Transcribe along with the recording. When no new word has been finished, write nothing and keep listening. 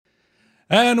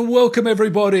And welcome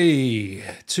everybody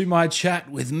to my chat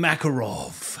with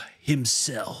Makarov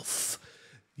himself,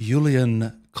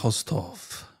 Julian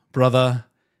Kostov. Brother,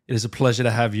 it is a pleasure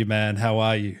to have you, man. How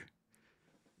are you?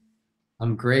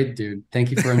 I'm great, dude.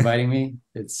 Thank you for inviting me.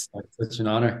 It's such an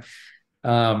honor.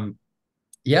 Um,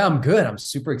 yeah, I'm good. I'm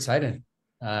super excited.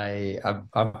 I'm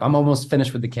almost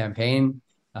finished with the campaign.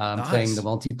 I'm playing the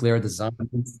Nice, multiplayer, the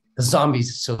zombies. The zombies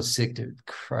is so sick, dude.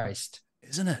 Christ.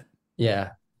 isn't it?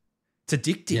 Yeah, It's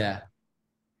addicting. yeah,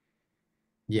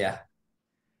 yeah.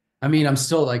 I mean, I'm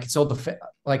still like it's all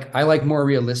like I like more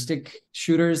realistic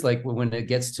shooters. Like when it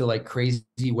gets to like crazy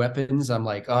weapons, I'm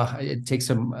like, oh, it takes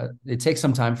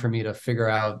some time for me to figure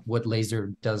out what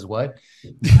laser does what.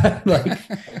 like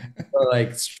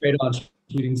like straight on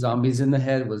shooting zombies in the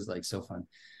head was like so fun.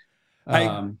 Hey,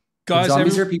 But guys,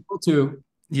 zombies are people too.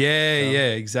 So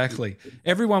yeah, exactly.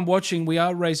 Everyone watching, we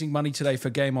are raising money today for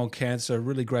Game on Cancer, a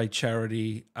really great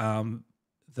charity.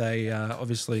 They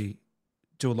obviously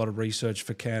do a lot of research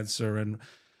for cancer, and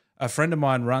a friend of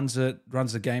mine runs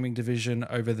the gaming division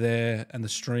over there and the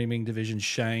streaming division.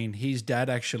 Shane, his dad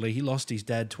actually, he lost his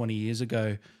dad 20 years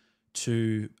ago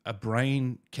to a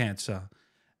brain cancer,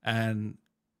 and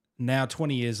now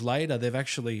 20 years later, they've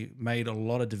actually made a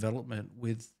lot of development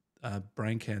with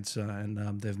brain cancer,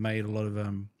 and they've made a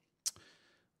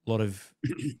lot of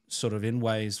sort of in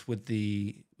ways with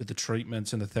the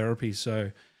treatments and the therapy.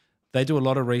 So they do a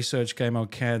lot of research, Game on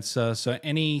Cancer. So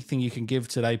anything you can give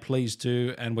today, please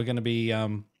do. And we're going to be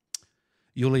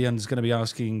Julian's going to be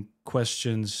asking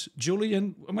questions.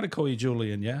 Julian, I'm going to call you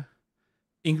Julian. Yeah,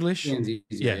 English. Julian's easier,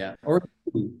 Yeah, yeah. Or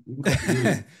you can call me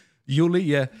Julian. Yuli.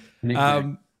 Yeah. Nickname.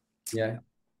 Um, Yeah.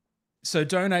 so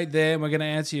donate there, and we're going to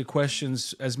answer your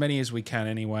questions, as many as we can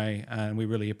anyway, and we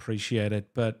really appreciate it.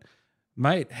 But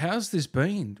mate, how's this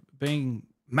been being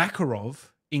Makarov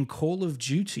in Call of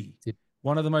Duty,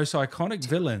 one of the most iconic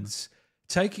villains,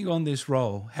 taking on this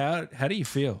role? How do you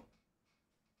feel?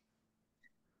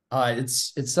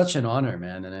 It's such an honor,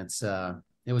 man, and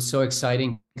it was so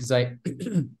exciting because I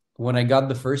when I got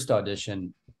the first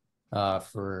audition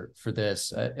for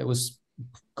this, it was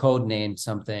code named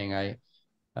something. I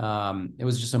It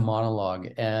was just a monologue,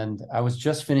 and I was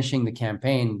just finishing the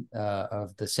campaign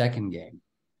of the second game,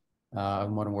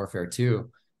 Modern Warfare 2,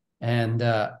 and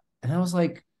I was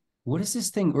like, "What is this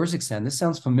thing, Urzikstan? This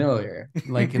sounds familiar."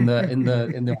 Like in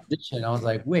the audition, I was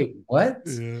like, "Wait, what?"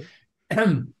 Yeah.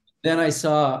 Then I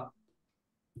saw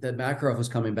that Makarov was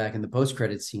coming back in the post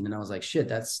credit scene, and I was like, "Shit,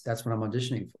 that's what I'm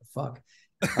auditioning for." Fuck.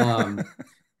 Um,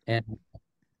 and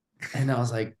and I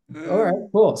was like, "All right,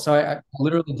 cool." So I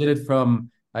literally did it from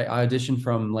I auditioned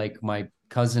from like my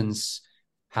cousin's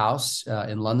house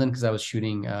in London because I was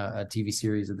shooting a TV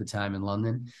series at the time in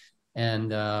London, and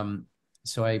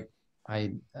so I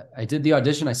I did the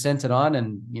audition. I sent it on, and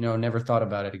never thought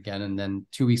about it again. And then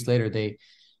 2 weeks later,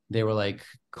 they were like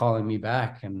calling me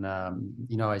back, and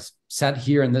I sat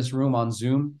here in this room on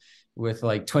Zoom with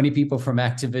like 20 people from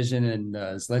Activision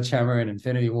and Sledgehammer and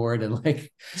Infinity Ward and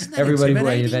like Isn't that everybody who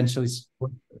I intimidating? eventually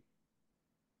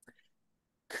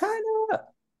kind of,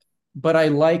 but I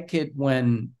like it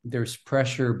when there's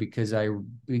pressure because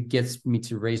it gets me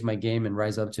to raise my game and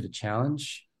rise up to the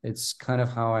challenge. It's kind of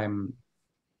how I'm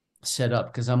set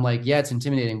up because I'm like, yeah, it's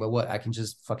intimidating, but what? I can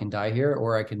just fucking die here,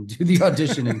 or I can do the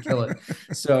audition and kill it.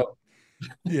 So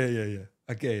Yeah.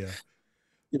 Okay, yeah.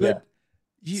 yeah. But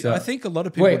I So think a lot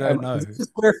of people wait, don't is know. this a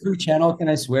swear-free channel? Can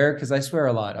I swear? Because I swear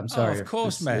a lot. I'm Oh, sorry of if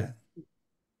course, this. If man.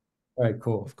 All right,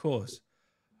 cool. Of course.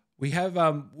 We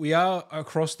are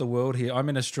across the world here. I'm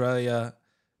in Australia.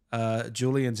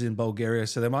 Julian's in Bulgaria,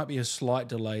 so there might be a slight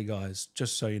delay, guys.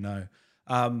 Just so you know.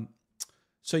 Um,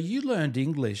 so you learned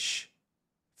English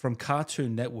from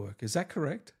Cartoon Network, is that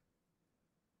correct?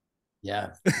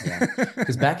 Yeah, yeah.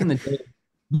 Because back in the day,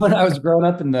 when I was growing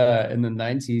up in the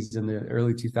 90s and the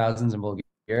early 2000s in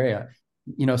Bulgaria,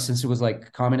 since it was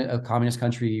like a communist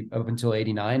country up until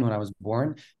 89 when I was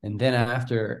born, and then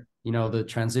after, the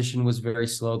transition was very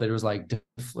slow. There was like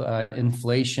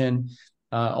inflation,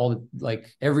 all the like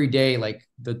every day, like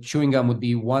the chewing gum would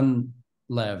be 1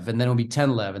 lev, and then it would be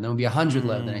 10 lev, and then it would be 100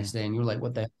 lev the next Mm. day, and you were like,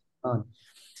 what the hell?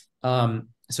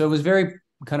 So it was very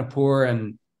kind of poor,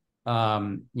 and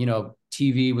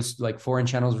TV was like foreign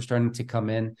channels were starting to come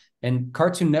in, and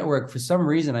Cartoon Network for some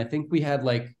reason I think we had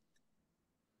like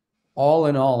all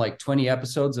in all like 20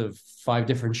 episodes of 5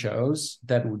 different shows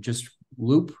that would just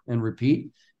loop and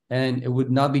repeat, and it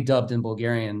would not be dubbed in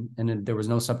Bulgarian, and there was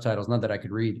no subtitles, not that I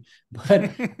could read, but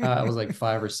it was like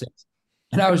 5 or 6,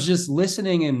 and I was just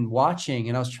listening and watching,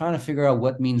 and I was trying to figure out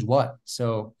what means what.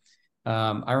 So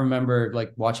I remember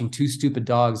like watching two stupid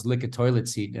dogs lick a toilet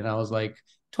seat, and I was like,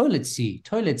 toilet seat,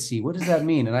 toilet seat. What does that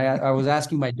mean? And I was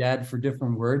asking my dad for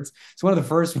different words. So one of the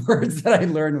first words that I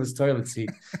learned was toilet seat.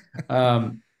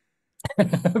 Um,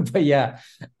 but yeah,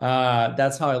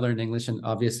 that's how I learned English. And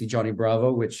obviously Johnny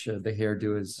Bravo, which the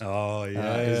hairdo Oh is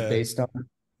yeah. based on.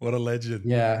 What a legend.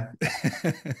 Yeah,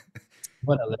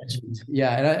 what a legend.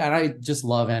 Yeah, and I just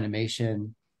love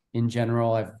animation in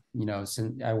general. I've,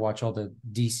 since I watch all the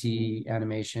DC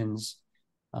animations,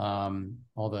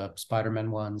 all the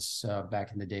Spider-Man ones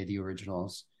back in the day, the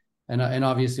originals, and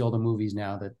obviously all the movies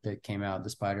now that came out, the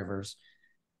Spider-Verse.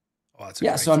 Oh, that's a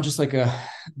Yeah, great so I'm film. just like a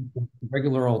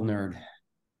regular old nerd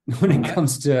when it I,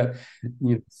 comes to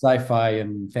sci-fi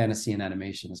and fantasy and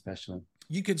animation, especially.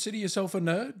 you consider yourself a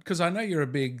nerd? Because I know you're a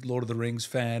big Lord of the Rings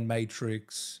fan,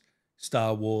 Matrix,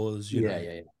 Star Wars, you Yeah, know.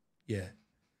 yeah, Yeah. yeah.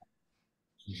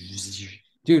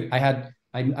 Dude,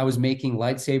 I was making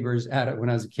lightsabers out of when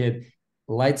I was a kid,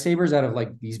 lightsabers out of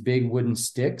like these big wooden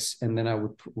sticks, and then I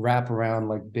would wrap around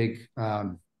like big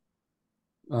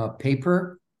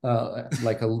paper,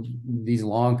 these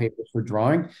long papers for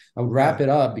drawing. I would Yeah. wrap it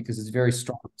up because it's very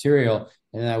strong material,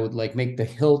 and I would like make the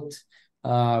hilt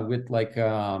I would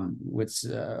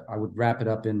wrap it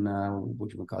up in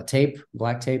what you would call it, tape,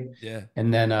 black tape, Yeah.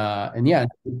 and then and yeah,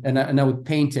 and I would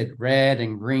paint it red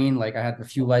and green. Like I had a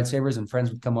few lightsabers, and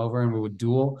friends would come over and we would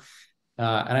duel.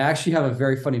 And I actually have a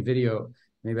very funny video.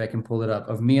 Maybe I can pull it up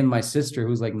of me and my sister,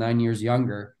 who's like 9 years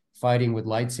younger, fighting with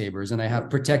lightsabers. And I have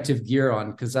protective gear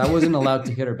on because I wasn't allowed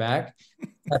to hit her back. I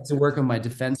had to work on my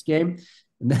defense game.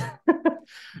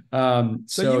 So you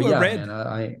So were yeah, man, red.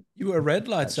 I You were a red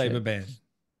that shit. lightsaber man,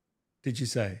 did you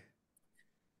say?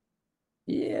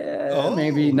 Yeah,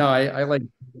 maybe. Oh, No,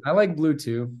 I like blue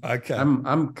too. okay.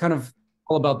 I'm kind of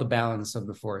all about the balance of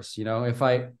the force. If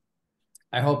I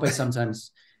hope I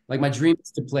sometimes like my dream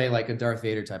is to play like a Darth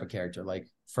Vader type of character, like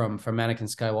from Anakin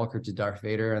Skywalker to Darth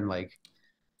Vader, and like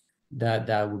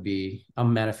that would be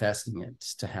I'm manifesting it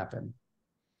to happen.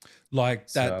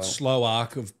 Like that So slow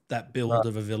arc of that uh, build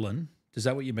of a villain. Is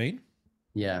that what you mean?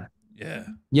 yeah, Yeah.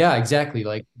 yeah, exactly.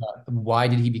 Like why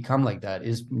did he become like that?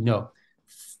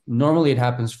 Normally it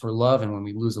happens for love, and when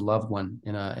we lose a loved one,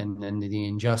 and the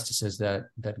injustices that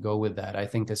go with that. I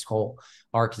think this whole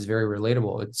arc is very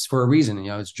relatable. It's for a reason.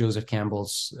 It's Joseph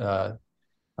Campbell's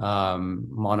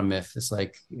monomyth. It's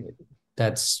like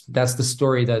that's the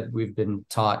story that we've been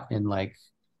taught in like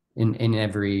in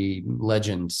every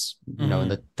legends, in Hmm.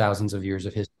 the thousands of years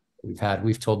of history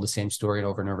we've told the same story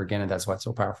over and over again, and that's why it's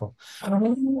so powerful.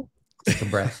 Take a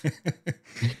breath.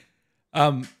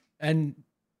 um, and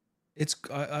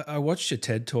I watched your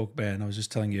TED talk, man. I was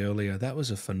just telling you earlier that was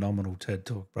a phenomenal TED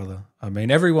talk, brother. I mean,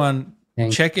 everyone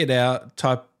Thank check it out.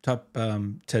 Type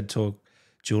TED talk,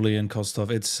 Julian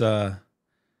Kostov. It's how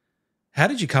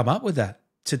did you come up with that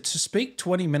to speak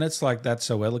 20 minutes like that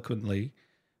so eloquently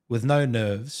with no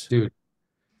nerves? dude.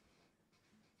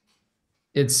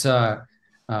 It's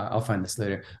I'll find this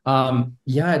later.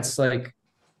 Yeah, it's like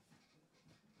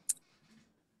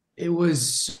it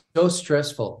was so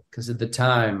stressful because at the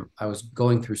time I was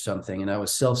going through something and I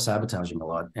was self-sabotaging a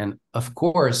lot. And of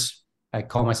course, I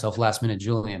call myself last minute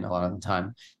Julian a lot of the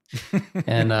time.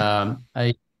 And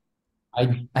I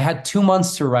had 2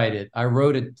 months to write it. I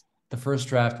wrote it. The first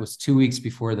draft was 2 weeks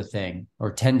before the thing,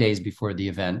 or 10 days before the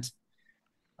event.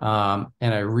 And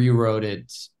I rewrote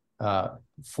it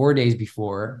 4 days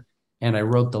before, and I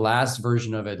wrote the last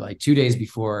version of it like 2 days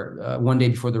before, one day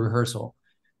before the rehearsal.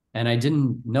 And I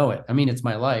didn't know it. I mean, it's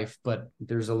my life, but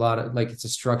there's a lot of like it's a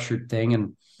structured thing,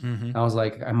 and Hmm. I was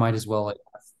like, I might as well like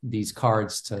have these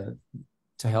cards to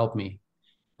help me.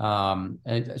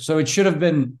 So it should have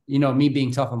been, me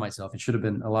being tough on myself. It should have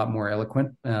been a lot more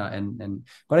eloquent,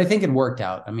 but I think it worked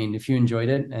out. I mean, if you enjoyed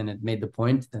it and it made the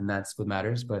point, then that's what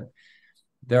matters. But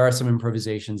there are some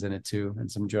improvisations in it too, and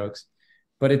some jokes.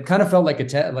 But it kind of felt like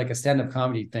like a stand up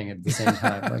comedy thing at the same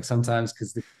time. Like sometimes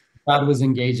because the crowd was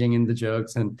engaging in the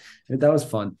jokes, and that was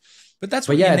fun. But that's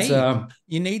But what you yeah, it's need.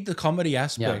 You need the comedy yeah,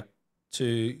 aspect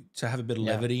to have a bit of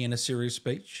yeah, levity in a serious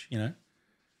speech. You know.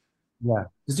 yeah.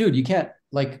 Because dude, you can't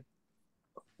like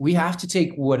we have to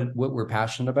take what we're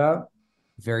passionate about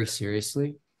very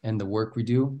seriously, and the work we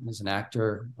do as an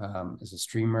actor, as a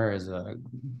streamer, as a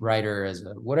writer, as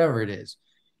a whatever it is.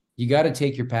 You got to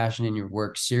take your passion and your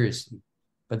work seriously,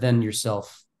 but then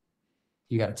yourself,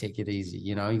 you got to take it easy.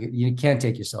 You can't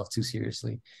take yourself too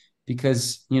seriously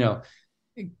because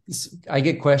I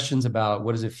get questions about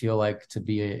what does it feel like to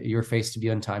be your face to be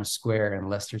on Times Square and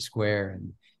Leicester Square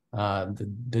and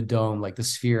the dome, like the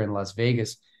Sphere in Las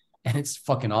Vegas, and it's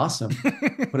fucking awesome.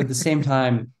 But at the same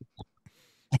time,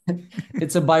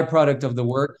 it's a byproduct of the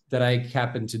work that I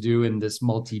happen to do in this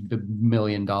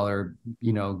multi-million dollar,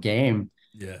 game.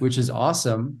 Yeah. which is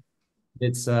awesome.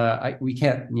 It's we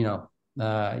can't,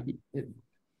 my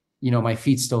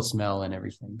feet still smell and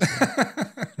everything. So.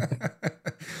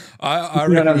 I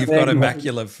You know what reckon I'm you've got saying?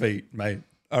 immaculate feet, mate.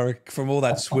 From all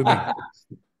that swimming.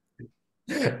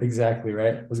 Exactly,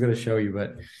 right. I was going to show you,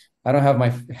 but I don't have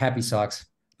my happy socks.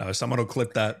 No, someone will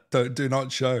clip that. Do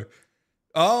not show.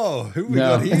 Oh, who we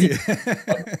got No, here?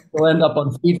 we'll end up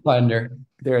on Feed Finder.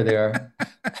 There they are.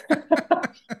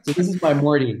 So this is my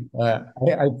Morty.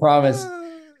 I promise.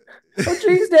 Oh,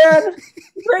 geez, Dad.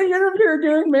 Great interview you're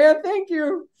doing, man. Thank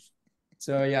you.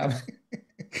 So yeah.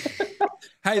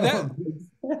 Hey,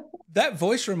 that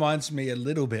voice reminds me a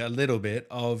little bit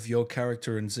of your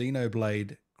character in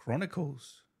Xenoblade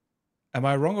Chronicles. Am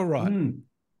I wrong or right?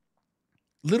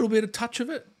 Little bit of touch of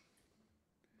it.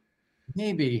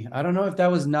 Maybe. I don't know if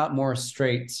that was not more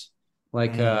straight.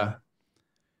 Like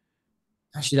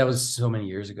actually that was so many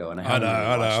years ago, and I haven't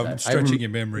really watched I'm that. stretching your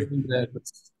memory.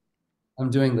 I'm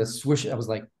doing the swish. I was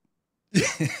like,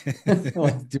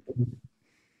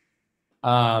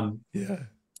 yeah.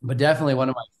 But definitely one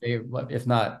of my favorite, if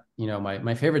not,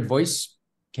 my favorite voice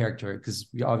character, because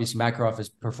obviously Makarov is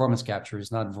performance capture,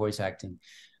 is not voice acting.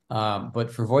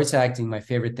 But for voice acting, my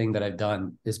favorite thing that I've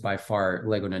done is by far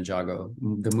Lego Ninjago,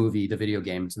 the movie, the video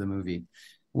game to the movie,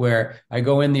 where I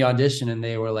go in the audition and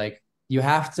they were like, you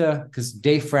have to, because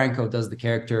Dave Franco does the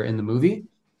character in the movie,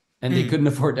 and they couldn't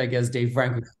afford, I guess, Dave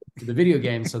Franco for the video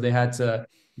game, so they had to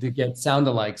get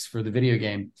sound-alikes for the video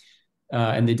game,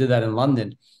 and they did that in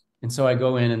London. And so I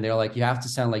go in and they're like, you have to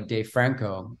sound like Dave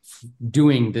Franco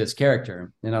doing this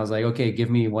character. And I was like, okay,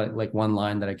 give me one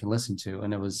line that I can listen to.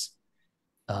 And it was,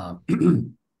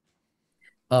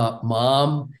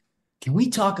 Mom, can we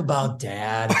talk about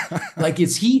Dad? Like,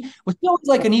 was he always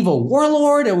like an evil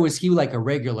warlord, or was he like a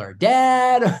regular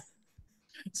dad?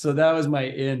 So that was my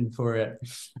in for it.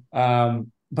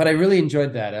 But I really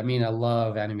enjoyed that. I mean, I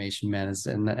love animation, man.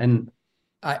 And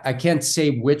I can't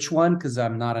say which one because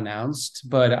I'm not announced,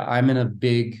 but I'm in a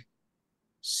big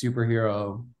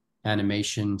superhero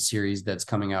animation series that's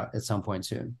coming out at some point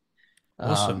soon.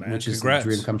 Awesome, man. Which is Congrats. a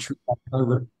dream come true.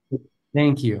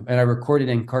 Thank you. And I recorded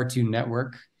in Cartoon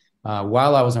Network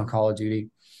while I was on Call of Duty.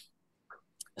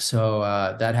 So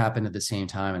that happened at the same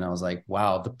time. And I was like,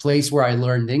 wow, the place where I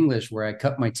learned English, where I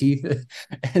cut my teeth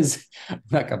is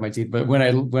not cut my teeth, but when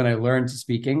I learned to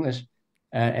speak English,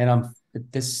 and I'm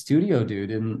this studio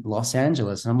dude in Los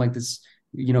Angeles. And I'm like this,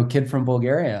 kid from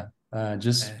Bulgaria,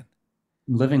 just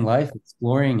living life,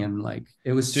 exploring. And like,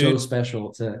 it was so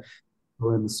special to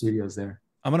go in the studios there.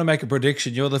 I'm going to make a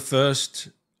prediction. You're the first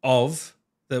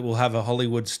that will have a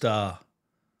Hollywood star.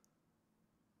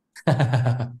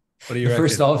 What do you reckon?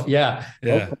 First off, yeah.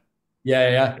 Thank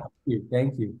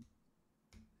you.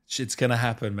 Shit's going to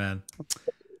happen, man.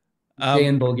 Stay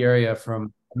in Bulgaria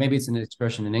from, maybe it's an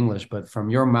expression in English, but from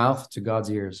your mouth to God's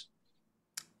ears.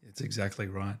 It's exactly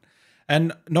right.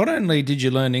 And not only did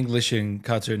you learn English in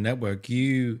Cartoon Network,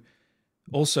 you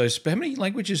also, how many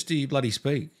languages do you bloody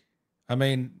speak? I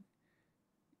mean,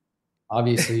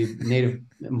 obviously native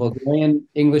Bulgarian.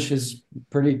 English is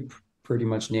pretty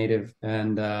much native.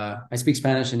 And I speak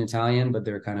Spanish and Italian, but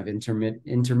they're kind of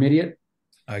intermediate.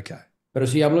 Okay. Pero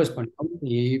sí hablo español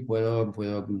y puedo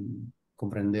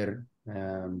comprender.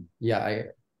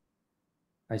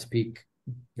 I speak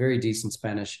very decent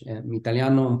Spanish. Mi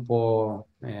italiano un po'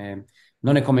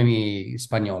 non è come mi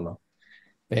spagnolo,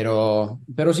 però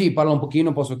sì, parlo un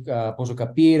pochino, posso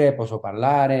capire, posso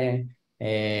parlare.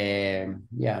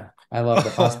 Yeah, I love the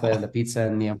pasta and the pizza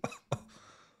and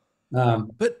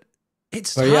but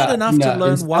it's hard enough to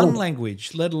learn one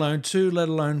language, let alone two, let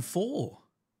alone four.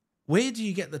 Where do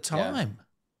you get the time?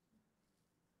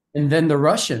 Yeah. And then the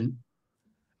Russian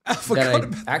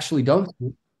that I actually don't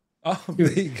speak. Oh,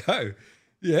 there you go.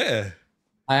 Yeah.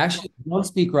 I actually don't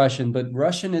speak Russian, but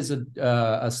Russian is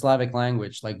a Slavic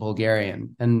language like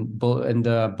Bulgarian, and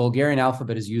the Bulgarian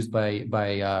alphabet is used by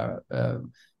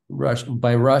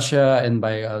Russia and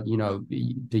by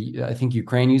I think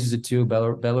Ukraine uses it too,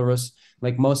 Belarus.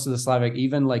 Like most of the Slavic,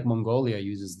 even like Mongolia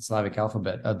uses the Slavic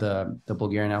alphabet, the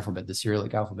Bulgarian alphabet, the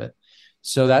Cyrillic alphabet.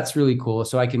 So that's really cool.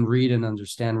 So I can read and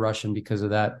understand Russian because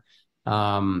of that.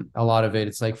 A lot of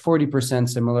it's like 40%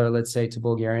 similar, let's say, to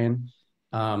Bulgarian.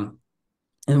 And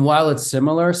while it's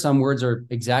similar, some words are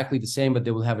exactly the same, but they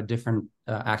will have a different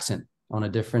accent on a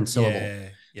different syllable.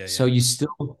 Yeah. So you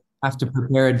still have to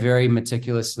prepare it very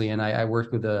meticulously. And I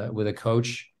worked with a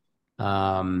coach,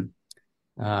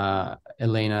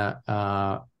 Elena,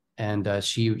 and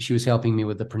she was helping me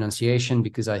with the pronunciation,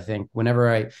 because I think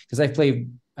because I've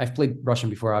played Russian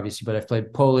before, obviously, but I've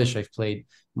played Polish, I've played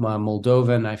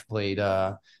Moldovan, I've played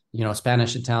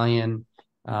Spanish, Italian,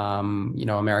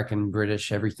 American,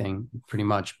 British, everything pretty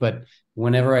much. But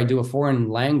whenever I do a foreign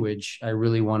language, I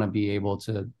really want to be able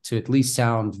to at least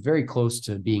sound very close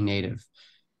to being native.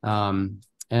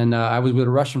 And I was with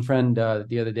a Russian friend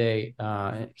the other day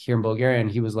here in Bulgaria, and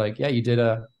he was like, "Yeah, you did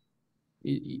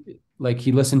like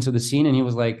he listened to the scene, and he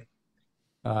was like,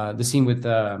 the scene with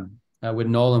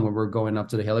Nolan when we're going up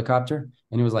to the helicopter,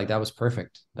 and he was like, that was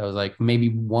perfect. That was like maybe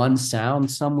one sound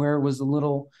somewhere was a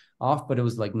little off, but it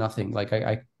was like nothing. Like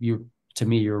you to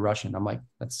me, you're Russian. I'm like,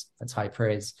 that's high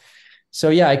praise. So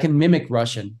yeah, I can mimic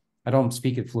Russian. I don't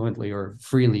speak it fluently or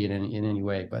freely in any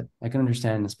way, but I can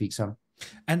understand and speak some.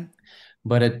 And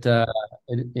But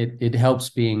it helps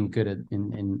being good at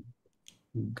in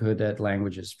good at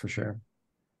languages for sure.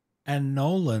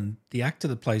 Nolan, the actor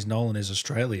that plays Nolan, is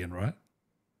Australian, right?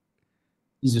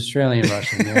 He's Australian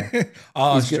Russian. Yeah,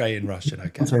 Oh, he's good. Australian Russian.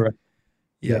 Okay. Yeah.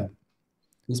 Yeah,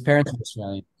 his parents are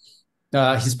Australian.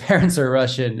 His parents are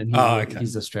Russian, and Oh, okay.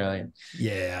 he's Australian.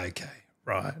 Yeah. Okay.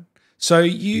 Right. So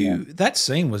Yeah. that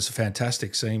scene was a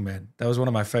fantastic scene, man. That was one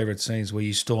of my favorite scenes where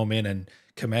you storm in and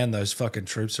command those fucking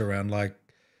troops around. Like,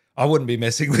 I wouldn't be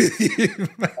messing with you,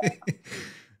 mate.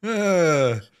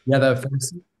 Yeah, the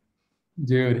first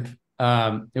dude.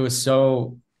 It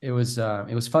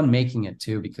was fun making it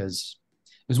too because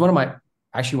it was one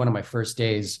of my first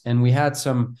days, and we had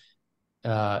some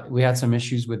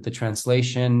issues with the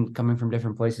translation coming from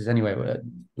different places. Anyway,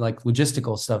 like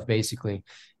logistical stuff basically.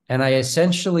 And I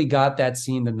essentially got that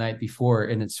scene the night before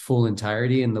in its full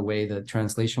entirety in the way the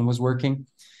translation was working.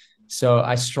 So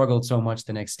I struggled so much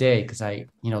the next day because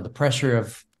the pressure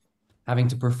of having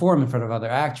to perform in front of other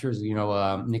actors,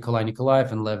 Nikolai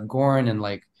Nikolaev and Lev Gorin, and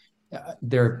like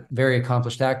they're very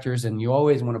accomplished actors, and you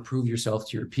always want to prove yourself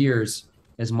to your peers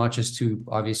as much as to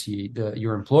obviously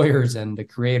your employers and the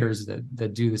creators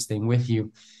that do this thing with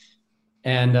you.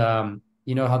 And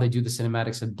you know how they do the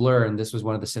cinematics at Blur, and this was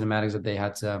one of the cinematics that they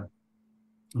had to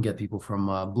get people from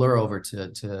Blur over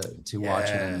to watch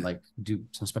it and Yeah. like do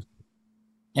some special.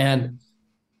 And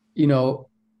you know,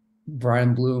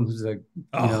 Brian Bloom, who's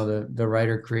Oh, the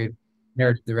writer, creator,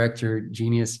 narrative director,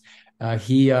 genius.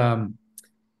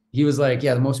 He was like,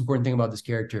 yeah, the most important thing about this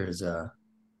character is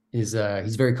he's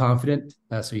very confident.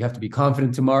 So you have to be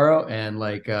confident tomorrow, and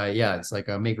like yeah, it's like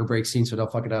a make or break scene, so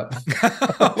don't fuck it up.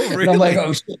 oh, And I'm like, really?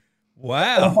 oh shit, I'll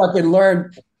Wow. fucking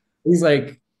learn. He's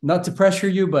like, not to pressure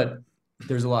you, but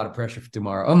there's a lot of pressure for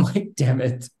tomorrow. I'm like, damn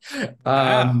it.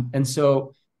 Wow. And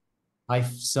so I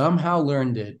somehow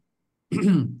learned it.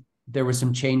 There were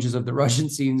some changes of the Russian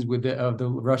scenes of the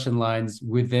Russian lines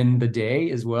within the day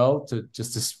as well to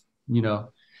just to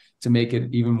to make it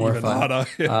even more Even fun.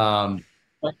 harder.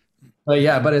 But, but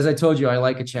yeah, but as I told you, I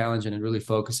like a challenge and it really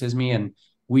focuses me. And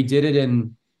we did it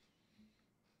in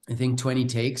I think 20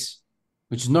 takes,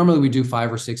 which is normally we do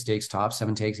 5 or 6 takes tops,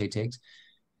 7 takes, 8 takes.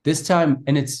 This time,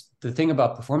 and it's the thing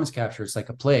about performance capture, it's like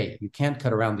a play. You can't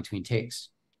cut around between takes.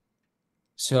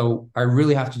 So I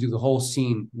really have to do the whole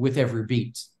scene with every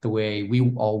beat the way we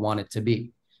all want it to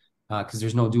be. Because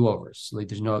there's no do-overs. Like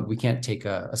we can't take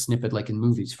a snippet like in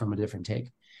movies from a different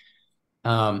take.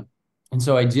 Um, and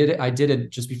so I did it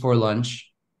just before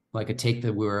lunch, like a take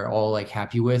that we were all like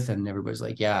happy with, and everybody's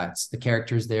like, yeah, it's the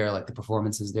characters there, like the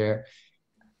performance is there.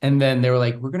 And then they were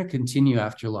like, we're gonna continue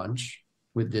after lunch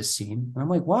with this scene. And I'm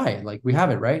like, why? Like we have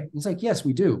it, right? He's like, yes,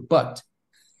 we do, but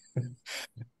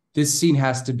this scene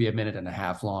has to be a minute and a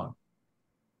half long.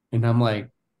 And I'm like,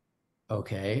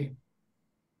 okay.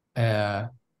 Uh,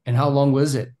 and how long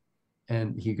was it?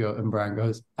 And Brian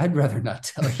goes, I'd rather not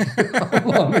tell you how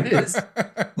long it is.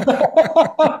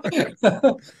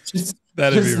 just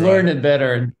That'd be just learn right. it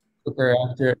better and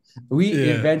after we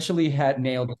Yeah. eventually had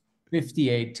nailed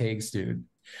 58 takes, dude.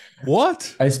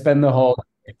 What? I spend the whole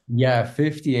yeah,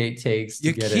 58 takes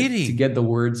You're to kidding. get the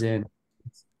words in.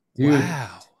 Dude,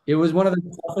 Wow. it was one of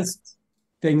the toughest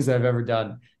things I've ever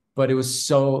done, but it was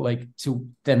so like to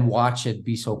then watch it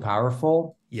be so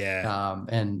powerful, Yeah.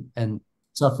 and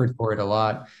suffered for it a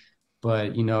lot.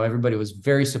 But everybody was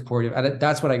very supportive, and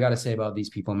that's what I got to say about these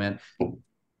people, man.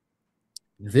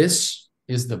 This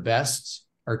is the best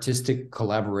artistic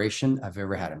collaboration I've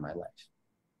ever had in my life.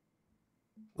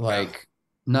 Wow. Like,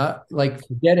 not like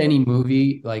forget any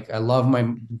movie. Like, I love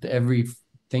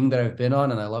everything that I've been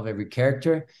on, and I love every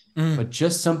character. Mm. But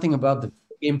just something about the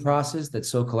game process that's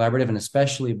so collaborative, and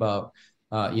especially about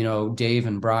Dave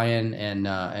and Brian and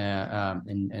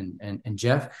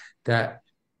Jeff, that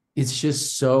it's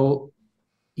just so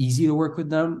easy to work with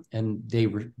them, and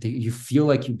you feel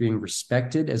like you're being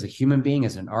respected as a human being,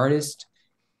 as an artist.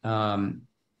 Um,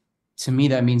 to me,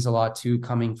 that means a lot too,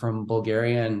 coming from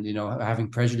Bulgaria and, having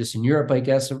prejudice in Europe, I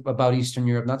guess, about Eastern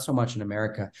Europe, not so much in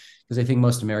America, because I think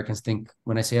most Americans think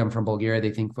when I say I'm from Bulgaria,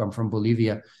 they think I'm from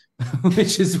Bolivia,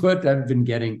 which is what I've been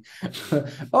getting.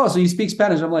 Oh, so you speak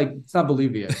Spanish? I'm like, it's not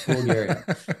Bolivia, it's Bulgaria.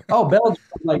 Oh, Belgium.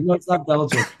 I'm like, no, it's not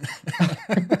Belgium.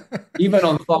 Even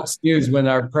on Fox News, when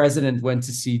our president went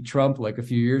to see Trump like a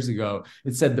few years ago,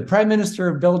 it said the Prime Minister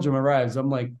of Belgium arrives.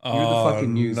 I'm like, you're the Oh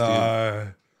fucking news, dude.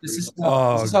 no. This is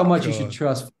Oh how much you should God.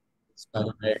 trust, by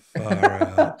the Far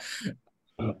out.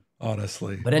 way.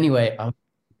 Honestly. But anyway,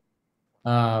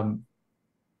 um,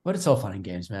 but it's all fun and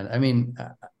games, man. I mean,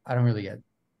 I don't really get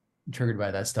triggered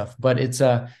by that stuff, but it's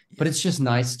just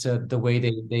nice to the way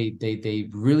they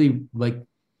really like.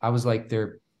 I was like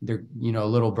their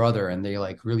little brother, and they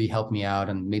like really helped me out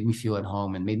and made me feel at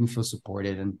home and made me feel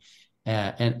supported and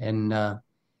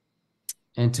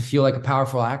to feel like a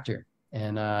powerful actor.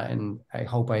 And I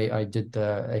hope I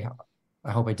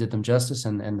hope I did them justice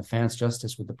and the fans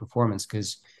justice with the performance,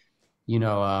 because you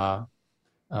know uh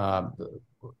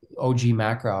OG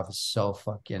Makarov is so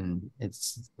fucking,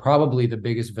 it's probably the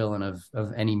biggest villain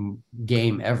of any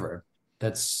game ever.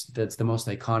 That's the most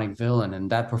iconic villain, and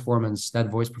that performance, that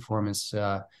voice performance,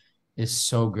 is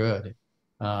so good.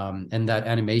 And that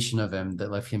animation of him that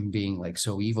left him being like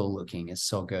so evil looking is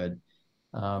so good.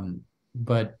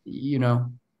 But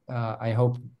I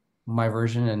hope my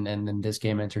version and this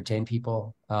game entertain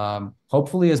people,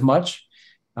 hopefully as much,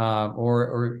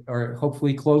 or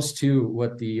hopefully close to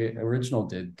what the original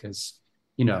did, because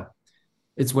you know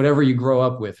it's whatever you grow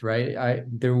up with, right?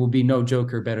 There will be no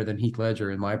Joker better than Heath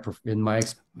Ledger in my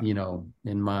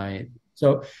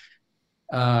so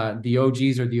the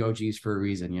OGs are the OGs for a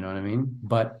reason, you know what I mean?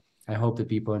 But I hope that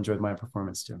people enjoyed my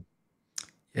performance too.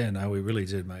 Yeah, no, we really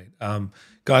did, mate.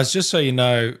 Guys, just so you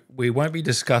know, we won't be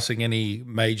discussing any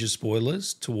major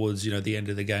spoilers towards, the end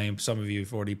of the game. Some of you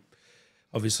have already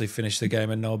obviously finished the game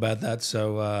and know about that.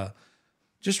 So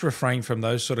just refrain from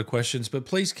those sort of questions. But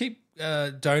please keep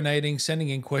donating, sending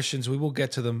in questions. We will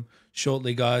get to them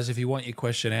shortly, guys. If you want your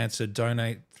question answered,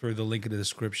 donate through the link in the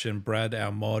description. Brad,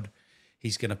 our mod,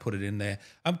 he's going to put it in there.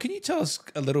 Can you tell us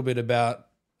a little bit about...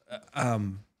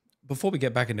 before we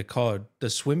get back into COD, the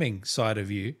swimming side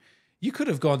of you? You could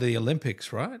have gone to the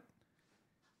Olympics, right?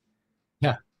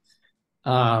 Yeah.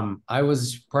 I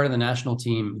was part of the national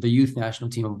team, the youth national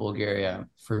team of Bulgaria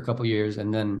for a couple of years,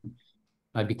 and then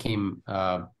I became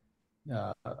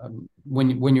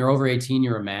when you're over 18,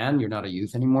 you're a man, you're not a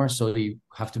youth anymore, so you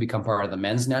have to become part of the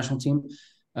men's national team.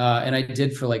 And I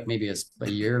did for like maybe a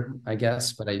year, I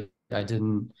guess, but I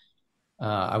didn't.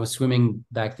 I was swimming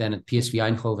back then at PSV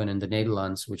Eindhoven in the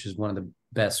Netherlands, which is one of the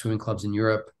best swimming clubs in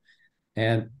Europe.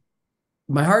 And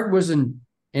my heart wasn't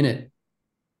in it.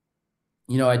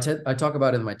 I talk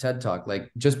about it in my TED talk. Like,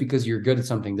 just because you're good at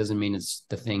something doesn't mean it's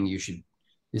the thing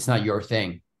it's not your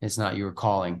thing. It's not your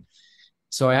calling.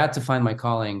 So I had to find my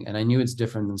calling, and I knew it's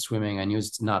different than swimming. I knew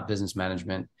it's not business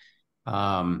management.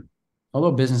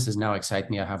 Although businesses now excite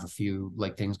me, I have a few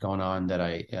like things going on that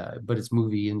but it's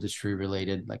movie industry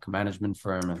related, like a management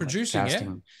firm and Producing, like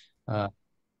casting,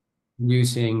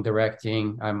 producing,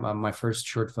 directing. My first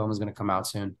short film is going to come out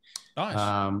soon.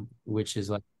 Nice. Which is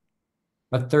like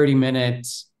a 30-minute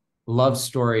love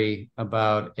story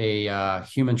about a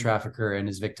human trafficker and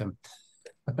his victim.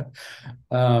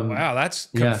 Wow, that's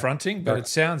confronting, yeah. but it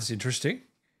sounds interesting.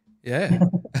 Yeah.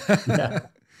 Yeah.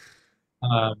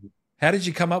 How did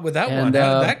you come up with that one? And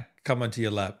How did that come onto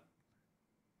your lap?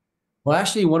 Well,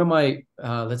 actually, one of my,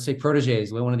 let's say,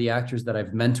 proteges, one of the actors that I've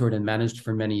mentored and managed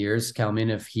for many years, Cal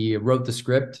Minif, he wrote the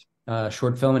script,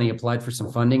 short film, and he applied for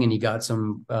some funding, and he got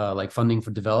some like funding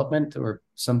for development or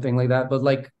something like that, but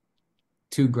like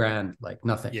 $2,000, like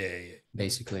nothing. Yeah.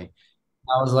 Basically.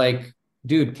 I was like,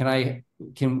 dude, can I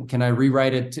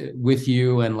rewrite it with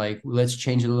you, and like let's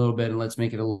change it a little bit and let's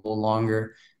make it a little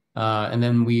longer. And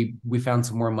then we found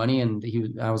some more money, and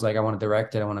I was like, I want to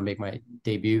direct it. I want to make my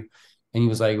debut. And he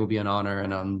was like, it will be an honor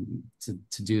and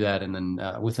to do that. And then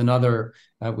with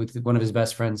one of his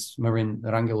best friends, Marin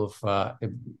Rangelov,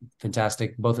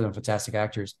 fantastic, both of them fantastic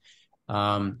actors.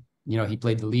 He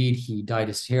played the lead. He dyed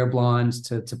his hair blonde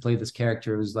to play this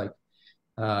character. It was like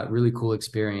really cool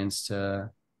experience and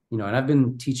I've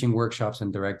been teaching workshops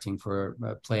and directing for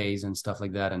plays and stuff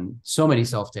like that, and so many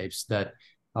self-tapes that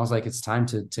I was like, it's time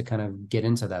to kind of get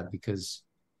into that, because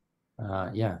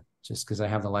just because I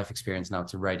have the life experience now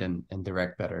to write and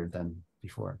direct better than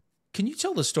before. Can you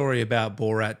tell the story about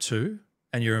Borat 2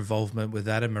 and your involvement with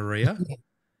that and Maria?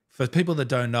 For people that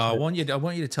don't know, sure. I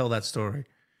want you to tell that story.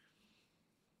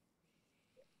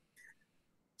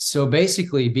 So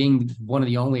basically, being one of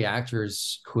the only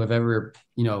actors who have ever,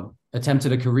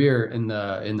 attempted a career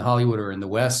in Hollywood or in the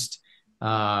West,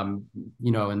 in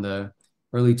the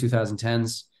early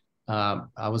 2010s,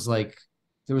 I was like,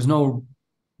 there was no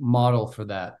model for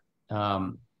that.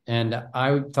 And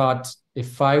I thought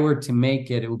if I were to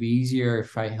make it, it would be easier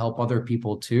if I help other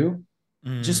people too.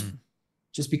 Just Mm.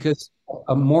 just because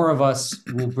more of us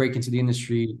will break into the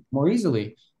industry more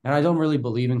easily. And I don't really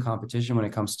believe in competition when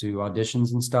it comes to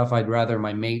auditions and stuff. I'd rather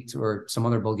my mate or some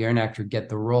other Bulgarian actor get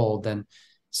the role than,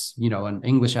 an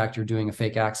English actor doing a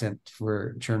fake accent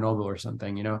for Chernobyl or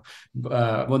something.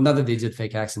 Well, not that they did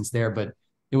fake accents there, but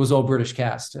it was all British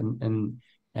cast. And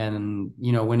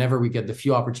whenever we get the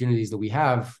few opportunities that we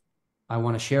have, I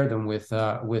want to share them with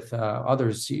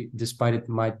others, despite it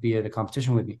might be at a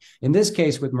competition with me. In this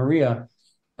case, with Maria,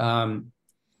 um,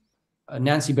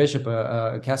 Nancy Bishop,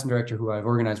 a casting director who I've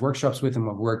organized workshops with and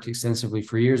I've worked extensively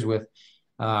for years with,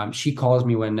 she calls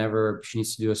me whenever she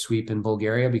needs to do a sweep in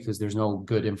Bulgaria because there's no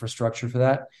good infrastructure for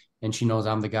that. And she knows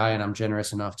I'm the guy and I'm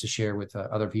generous enough to share with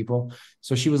other people.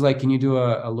 So she was like, can you do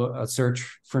a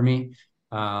search for me?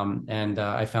 And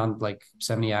I found like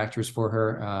 70 actors for her.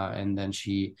 And then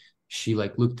she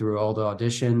like looked through all the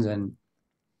auditions and,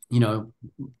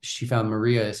 she found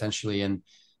Maria essentially.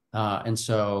 And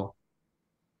so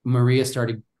Maria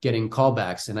started getting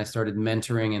callbacks and I started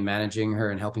mentoring and managing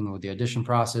her and helping her with the audition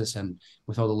process and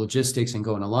with all the logistics and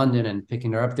going to London and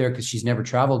picking her up there because she's never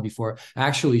traveled before.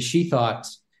 Actually, she thought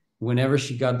whenever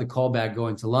she got the callback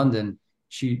going to London,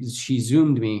 she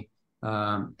Zoomed me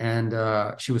and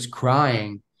she was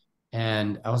crying.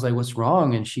 And I was like, what's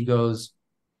wrong? And she goes,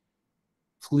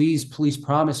 please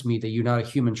promise me that you're not a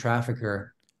human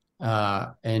trafficker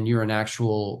and you're an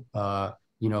actual,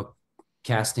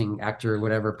 casting actor,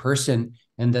 whatever person.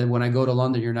 And then when I go to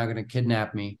London, you're not going to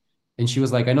kidnap me. And she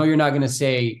was like, I know you're not going to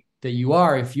say that you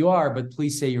are, if you are, but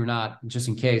please say you're not, just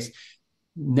in case.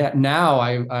 Now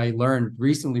I learned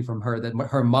recently from her that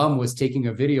her mom was taking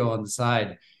a video on the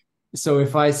side. So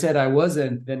if I said I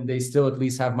wasn't, then they still at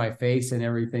least have my face and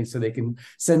everything so they can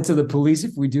send to the police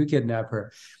if we do kidnap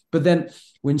her. But then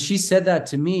when she said that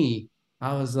to me,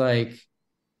 I was like,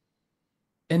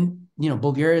 and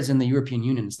Bulgaria is in the European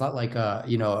Union. It's not like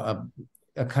a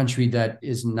country that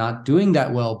is not doing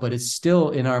that well, but it's still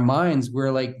in our minds.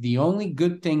 We're like the only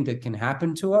good thing that can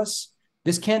happen to us.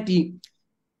 This can't be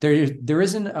there. There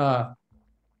isn't a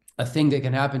thing that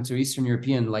can happen to Eastern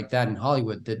European like that in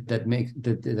Hollywood that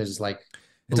is like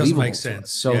It doesn't make believable to us.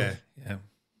 sense. So Yeah. Yeah.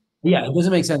 yeah, it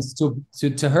doesn't make sense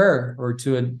to her or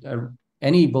to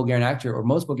any Bulgarian actor or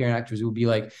most Bulgarian actors. It would be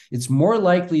like it's more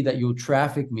likely that you'll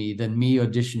traffic me than me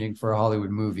auditioning for a Hollywood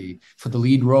movie for the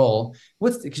lead role.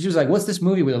 Because she was like, "What's this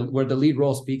movie where the lead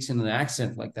role speaks in an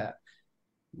accent like that?"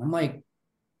 I'm like,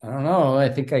 I don't know. I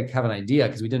think I have an idea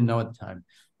because we didn't know at the time.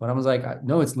 But I was like,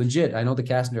 no, it's legit. I know the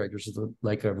casting director. She's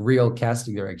like a real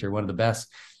casting director, one of the best.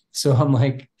 So I'm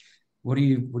like, what are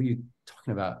you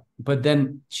talking about? But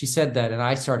then she said that, and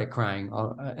I started crying,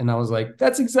 and I was like,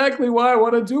 that's exactly why I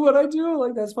want to do what I do.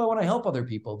 Like that's why I want to help other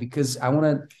people because I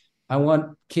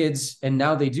want kids, and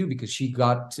now they do because she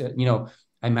got,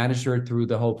 I managed her through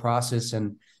the whole process,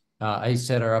 and I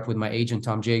set her up with my agent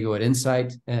Tom Jago at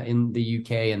Insight in the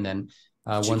UK, and then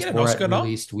Did she once get an Borat Oscar nom?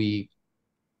 released,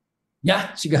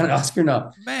 yeah, she got an Oscar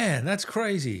nom. Man, that's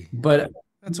crazy. But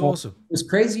That's awesome. it's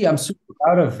crazy. I'm super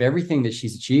proud of everything that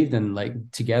she's achieved and like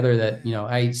together that,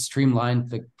 I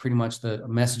streamlined pretty much the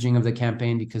messaging of the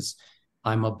campaign because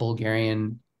I'm a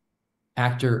Bulgarian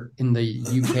actor in the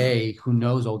UK who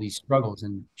knows all these struggles.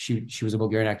 And she was a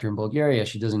Bulgarian actor in Bulgaria.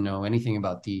 She doesn't know anything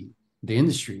about the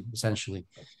industry essentially.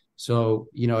 So,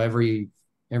 every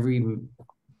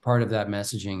part of that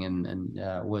messaging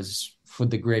and was for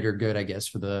the greater good, I guess,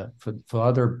 for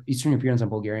other Eastern Europeans and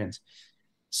Bulgarians.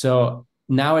 So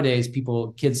nowadays,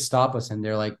 kids stop us and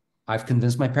they're like, I've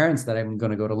convinced my parents that I'm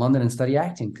going to go to London and study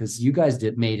acting because you guys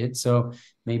made it. So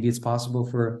maybe it's possible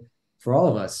for all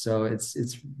of us. So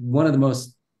it's one of the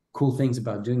most cool things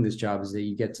about doing this job is that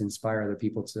you get to inspire other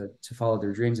people to follow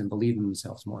their dreams and believe in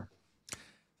themselves more.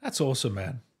 That's awesome,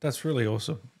 man. That's really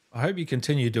awesome. I hope you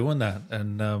continue doing that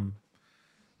and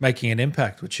making an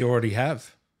impact, which you already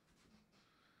have.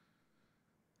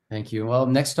 Thank you. Well,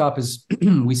 next stop is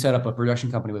we set up a production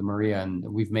company with Maria, and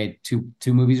we've made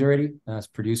two movies already as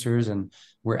producers, and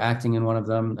we're acting in one of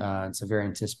them. It's a very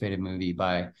anticipated movie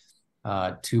by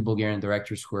two Bulgarian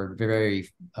directors who are very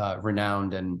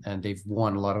renowned, and they've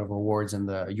won a lot of awards in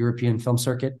the European film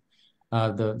circuit,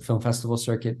 the film festival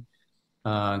circuit.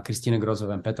 Kristina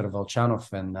Grozova and Petar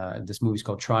Volchanov, and this movie is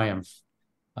called Triumph,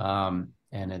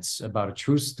 and it's about a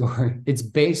true story. It's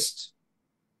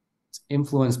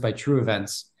influenced by true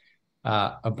events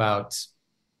about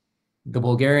the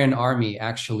Bulgarian army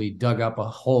actually dug up a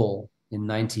hole in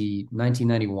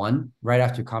 1991, right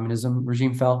after communism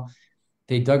regime fell.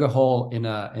 They dug a hole in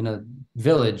a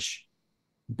village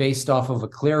based off of a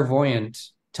clairvoyant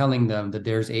telling them that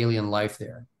there's alien life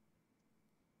there.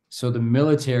 So the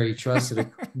military trusted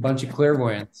a bunch of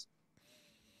clairvoyants,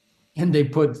 and they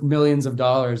put millions of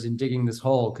dollars in digging this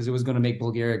hole because it was going to make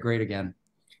Bulgaria great again.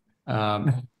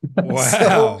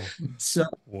 Wow. So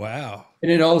Wow. and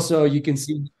it also, you can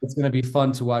see it's going to be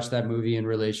fun to watch that movie in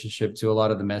relationship to a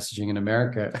lot of the messaging in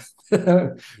America by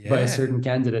a Yeah. certain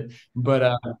candidate.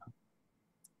 But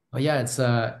yeah,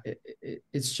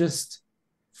 it's just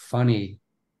funny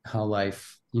how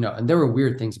life, and there were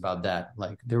weird things about that.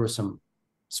 Like there were some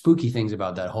spooky things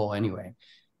about that hole anyway.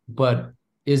 But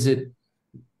is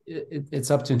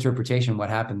it's up to interpretation what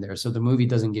happened there. So the movie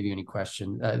doesn't give you any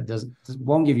question.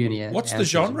 Won't give you any What's the answers.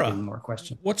 genre? More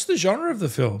questions. What's the genre of the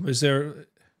film? Is there?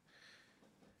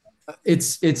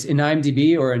 It's in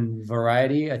IMDb or in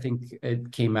Variety. I think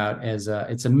it came out as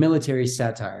it's a military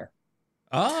satire.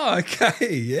 Oh,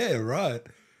 okay. Yeah, right.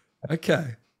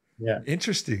 Okay. Yeah.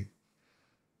 Interesting.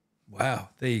 Wow.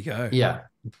 There you go. Yeah.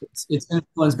 It's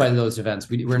influenced by those events.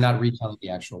 We're not retelling the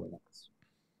actual events.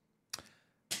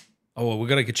 Oh, well, we're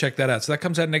going to check that out. So that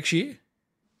comes out next year?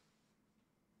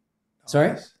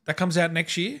 Sorry? That comes out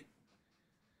next year?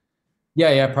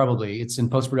 Yeah, probably. It's in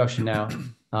post-production now.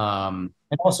 And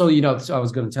also, so I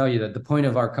was going to tell you that the point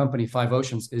of our company, Five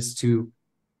Oceans, is to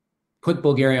put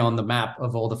Bulgaria on the map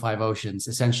of all the five oceans,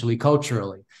 essentially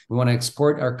culturally. We want to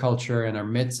export our culture and our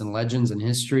myths and legends and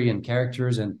history and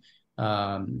characters and,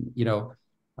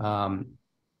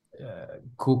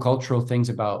 cool cultural things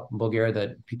about Bulgaria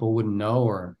that people wouldn't know,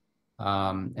 or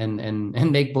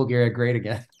and make Bulgaria great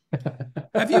again.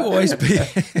 Have you always been?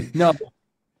 No.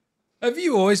 Have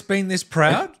you always been this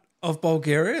proud of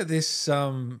Bulgaria? This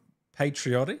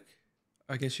patriotic,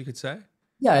 I guess you could say.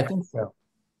 Yeah, I think so.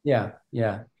 Yeah.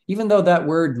 Even though that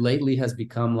word lately has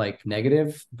become like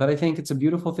negative, but I think it's a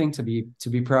beautiful thing to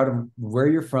be proud of where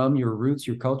you're from, your roots,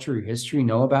 your culture, your history,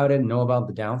 know about it, know about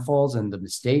the downfalls and the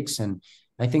mistakes. And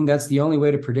I think that's the only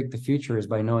way to predict the future is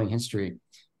by knowing history.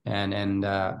 And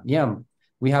yeah,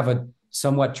 we have a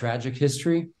somewhat tragic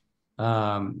history,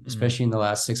 especially in the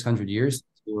last 600 years.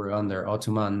 We were under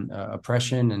Ottoman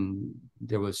oppression, and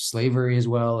there was slavery as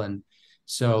well. And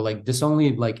so like this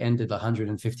only like ended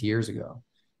 150 years ago.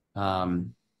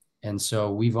 And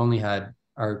so we've only had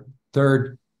our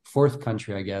fourth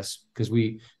country, I guess, because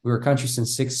we were a country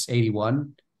since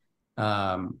 681.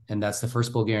 And that's the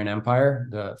first Bulgarian Empire,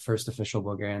 the first official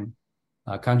Bulgarian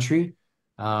country.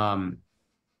 And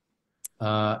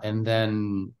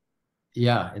then,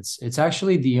 yeah, it's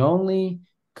actually the only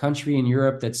country in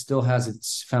Europe that still has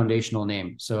its foundational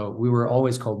name. So we were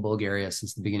always called Bulgaria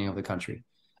since the beginning of the country.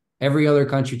 Every other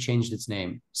country changed its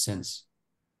name since.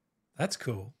 That's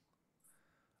cool.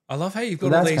 I love how you've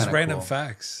got all these random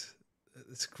facts.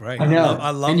 It's great. I know. I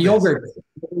love and this.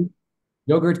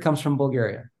 Yogurt comes from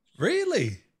Bulgaria.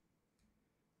 Really?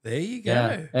 There you go.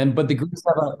 Yeah. But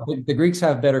the Greeks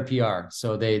have better PR,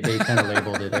 so they kind of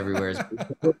labeled it everywhere.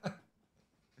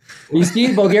 You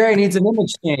see, Bulgaria needs an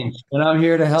image change, and I'm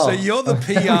here to help. So you're the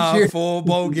PR for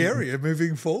Bulgaria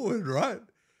moving forward, right?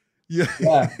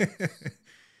 Yeah.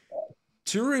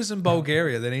 Tourism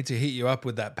Bulgaria, they need to hit you up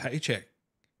with that paycheck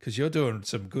because you're doing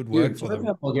some good work for them.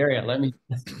 Bulgaria, let me.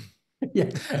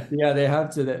 Yeah, they have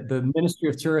to. The Ministry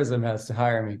of Tourism has to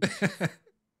hire me.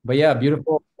 But yeah,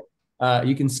 beautiful.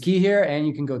 You can ski here and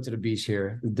you can go to the beach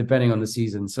here, depending on the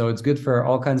season. So it's good for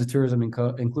all kinds of tourism,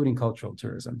 including cultural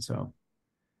tourism. So.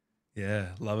 Yeah,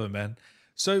 love it, man.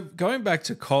 So going back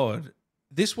to COD,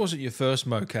 this wasn't your first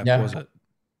mocap, was it?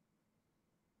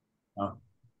 Oh.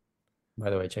 By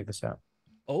the way, check this out.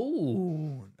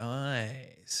 Oh,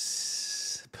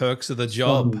 nice. Perks of the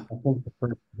job.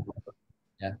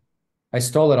 Yeah. I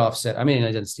stole it off set. I mean,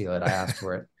 I didn't steal it. I asked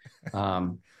for it. I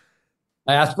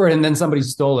asked for it and then somebody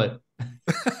stole it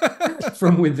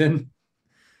from within.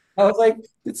 I was like,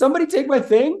 did somebody take my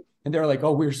thing? And they were like,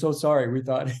 oh, we're so sorry. We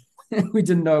thought we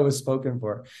didn't know it was spoken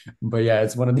for. But yeah,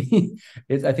 it's one of the,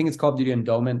 I think it's Call of Duty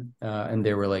Endowment. And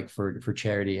they were like for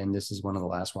charity. And this is one of the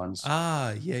last ones.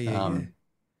 Yeah.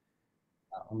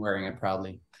 I'm wearing it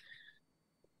proudly.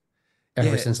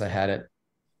 Ever since I had it.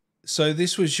 So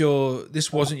this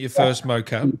wasn't your first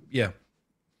mocap. Yeah.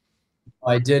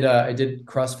 I did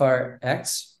Crossfire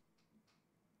X,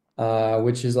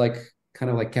 which is like kind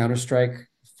of like Counter-Strike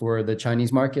for the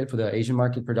Chinese market, for the Asian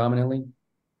market predominantly.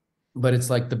 But it's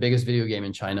like the biggest video game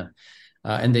in China.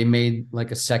 And they made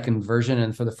like a second version,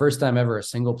 and for the first time ever, a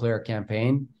single player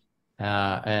campaign.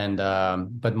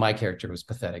 But my character was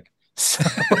pathetic. So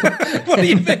What do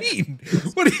you mean?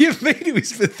 What do you mean he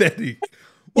was pathetic?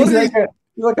 What he's did like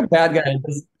he's like a bad guy.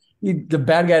 The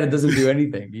bad guy that doesn't do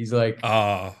anything.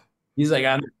 Ah, He's like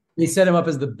they set him up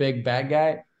as the big bad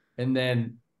guy, and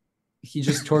then he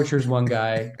just tortures one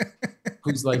guy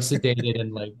who's like sedated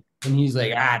and he's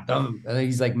like dumb. And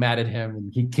he's like mad at him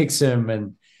and he kicks him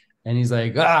and he's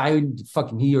like I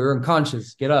fucking you're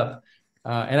unconscious, get up.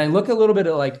 And I look a little bit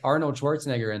at like Arnold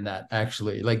Schwarzenegger in that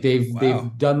actually. Like wow.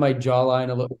 they've done my jawline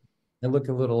a little. I look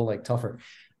a little like tougher.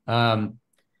 There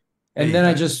And you then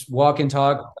I go. just walk and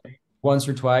talk once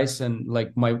or twice, and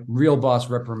like my real boss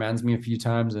reprimands me a few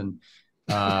times, and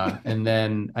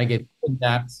then I get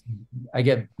kidnapped. I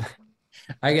get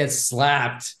I get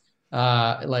slapped,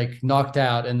 like knocked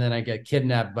out, and then I get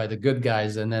kidnapped by the good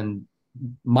guys, and then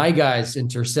my guys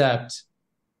intercept,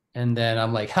 and then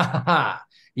I'm like, ha ha ha,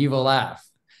 evil laugh,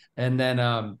 and then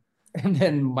and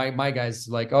then my guys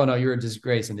like, oh no, you're a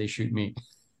disgrace, and they shoot me,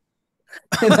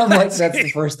 and I'm like, That's that's the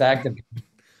it. first act of,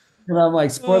 and I'm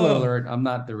like, spoiler Oh. alert, I'm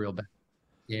not the real bad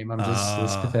game, I'm just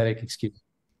this Ah, pathetic excuse.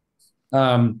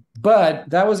 But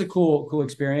that was a cool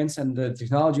experience, and the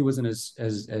technology wasn't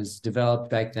as developed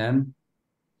back then.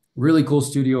 Really cool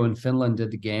studio in Finland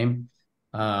did the game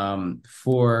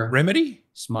for Remedy?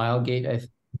 Smilegate.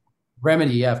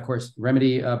 Remedy, yeah, of course.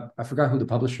 Remedy. I forgot who the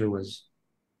publisher was,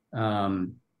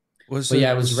 Was but yeah,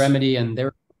 it it was Remedy, and they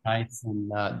were nice,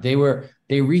 and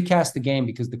they recast the game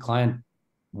because the client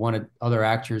wanted other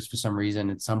actors for some reason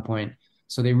at some point,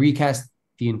 so they recast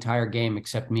the entire game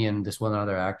except me and this one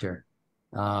other actor.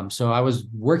 So I was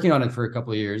working on it for a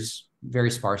couple of years,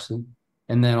 very sparsely,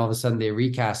 and then all of a sudden they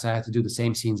recast. I had to do the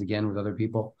same scenes again with other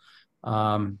people,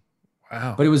 um,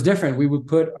 wow. but it was different. We would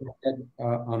put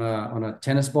on a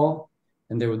tennis ball,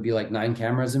 and there would be like 9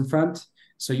 cameras in front.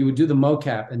 So you would do the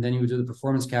mocap, and then you would do the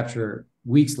performance capture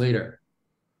weeks later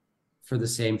for the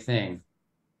same thing.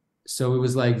 So it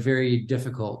was like very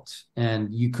difficult,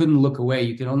 and you couldn't look away.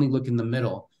 You could only look in the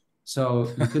middle.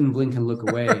 So you couldn't blink and look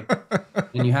away,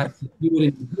 and you would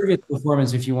improve your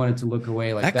performance if you wanted to look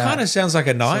away like That kind of that. sounds like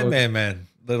a So nightmare, man.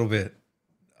 A little bit.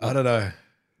 I yeah, don't know.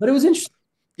 but it was interesting,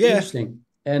 Yeah.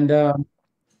 and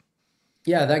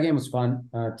yeah, that game was fun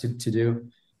to do.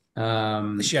 At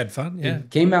least you had fun. Yeah.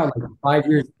 It came out like 5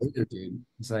 years later, dude.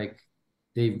 It's like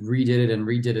they redid it and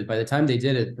redid it. By the time they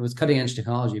did it, it was cutting edge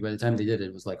technology. By the time they did it,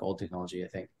 it was like old technology, I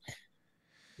think.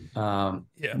 Um,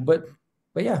 Yeah. but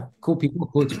but yeah, cool people,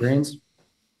 cool experience.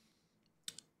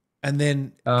 And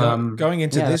then going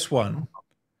into Yeah. this one,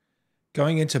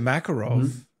 going into Makarov,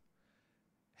 Mhm.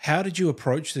 how did you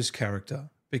approach this character?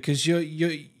 Because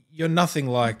you're nothing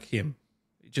like him.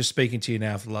 Just speaking to you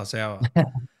now for the last hour,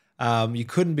 you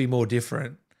couldn't be more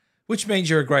different, which means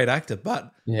you're a great actor.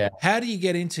 But Yeah. how do you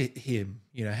get into him?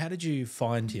 You know, how did you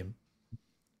find him?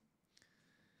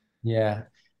 Yeah.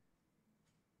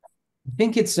 I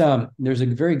think it's there's a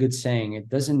very good saying. It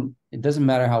doesn't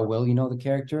matter how well you know the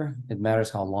character, it matters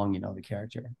how long you know the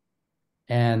character.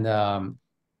 And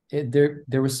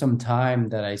there was some time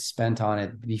that I spent on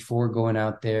it before going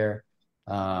out there,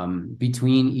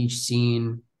 between each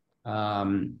scene,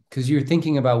 because you're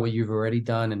thinking about what you've already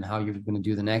done and how you're going to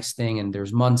do the next thing, and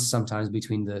there's months sometimes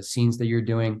between the scenes that you're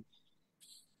doing,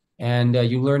 and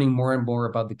you're learning more and more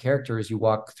about the character as you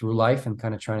walk through life and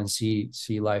kind of trying to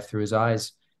see life through his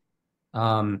eyes.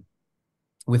 Um,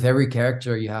 with every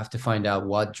character, you have to find out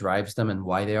what drives them and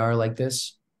why they are like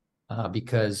this,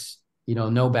 because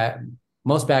no bad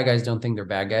most bad guys don't think they're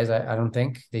bad guys. I don't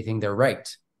think they think they're right.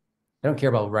 They don't care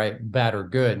about right, bad, or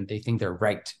good. They think they're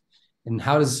right. And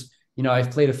how does I've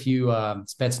played a few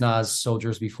Spetsnaz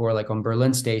soldiers before, like on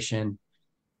Berlin Station,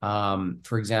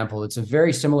 for example. It's a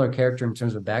very similar character in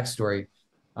terms of backstory.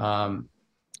 Um,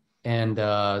 and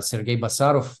Sergei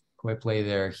Basarov, who I play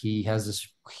there, he has this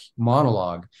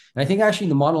monologue. And I think actually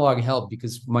the monologue helped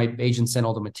because my agent sent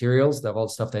all the materials of all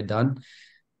the stuff they'd done.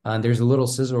 And there's a little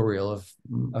sizzle reel of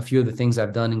a few of the things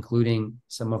I've done, including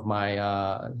some of my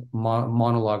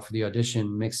monologue for the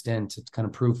audition mixed in to kind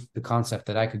of prove the concept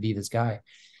that I could be this guy.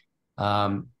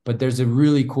 But there's a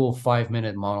really cool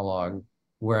 5-minute monologue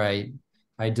where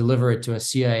I deliver it to a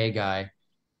CIA guy,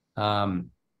 and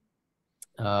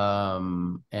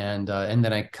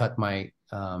then I cut my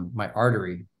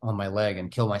artery on my leg and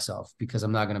kill myself because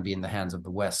I'm not going to be in the hands of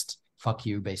the West. Fuck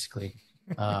you, basically.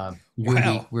 You're weak,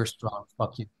 Wow, we're strong.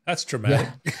 Fuck you. that's Yeah, dramatic.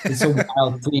 it's a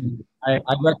wild thing. I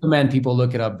recommend people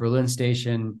look it up. Berlin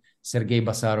Station, Sergei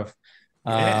Basarov,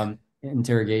 Yeah,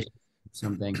 interrogation,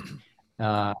 something.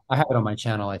 I have it on my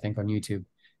channel, I think, on YouTube.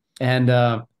 And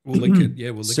we'll link it. Yeah,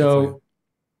 we'll link it for you. so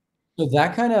so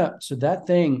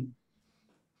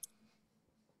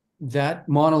that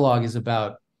monologue is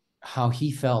about how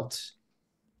he felt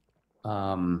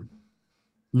um,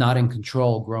 not in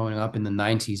control growing up in the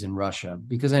 90s in Russia,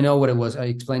 because I know what it was. I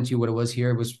explained to you what it was here.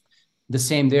 It was the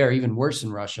same there, even worse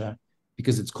in Russia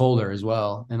because it's colder as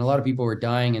well. And a lot of people were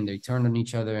dying and they turned on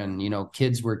each other. And,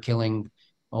 kids were killing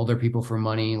older people for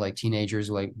money, like teenagers,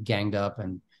 like ganged up.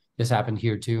 And this happened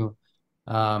here too.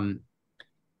 Um,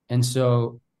 and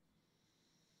so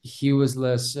he was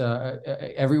less,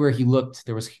 everywhere he looked,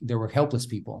 there were helpless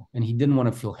people and he didn't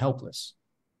want to feel helpless.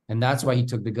 And that's why he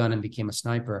took the gun and became a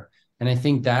sniper. And I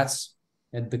think that's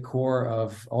at the core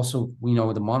of also,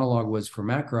 the monologue was for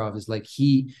Makarov is like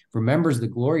he remembers the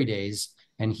glory days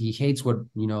and he hates what,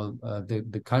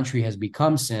 the country has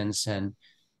become since, and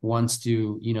wants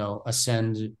to,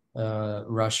 ascend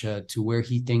Russia to where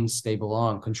he thinks they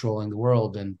belong, controlling the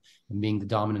world and being the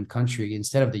dominant country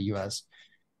instead of the US.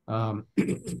 When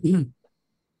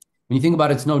you think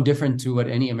about it, it's no different to what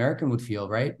any American would feel,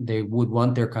 right? They would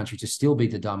want their country to still be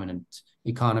the dominant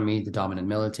economy, the dominant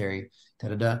military, da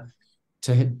da da.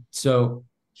 So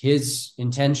his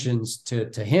intentions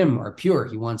to him are pure.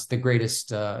 He wants the greatest,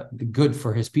 the good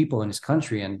for his people and his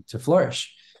country and to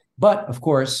flourish. But of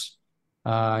course,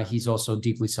 he's also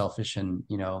deeply selfish, and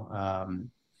a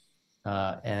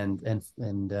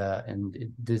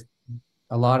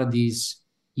lot of these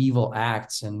evil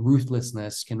acts and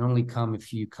ruthlessness can only come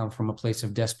if you come from a place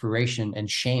of desperation and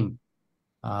shame,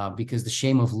 because the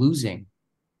shame of losing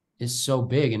is so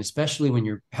big, and especially when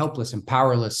you're helpless and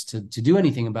powerless to do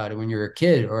anything about it. When you're a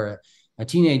kid or a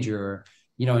teenager, or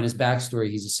in his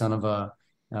backstory, he's a son of a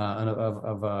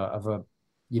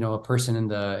a person in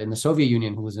the Soviet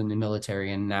Union who was in the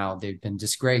military, and now they've been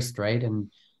disgraced, right?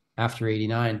 And after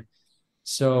 89.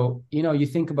 So, you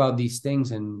think about these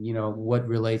things and, what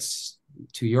relates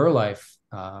to your life,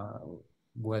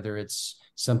 whether it's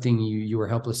something you were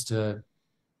helpless to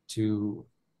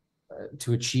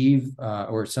achieve,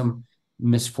 or some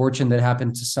misfortune that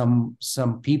happened to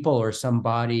some people or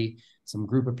somebody, some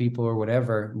group of people or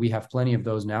whatever. We have plenty of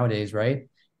those nowadays, right?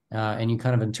 And you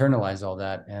kind of internalize all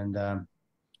that,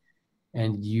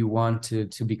 and you want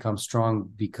to become strong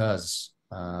because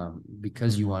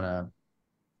you want to.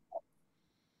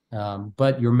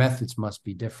 But your methods must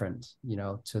be different,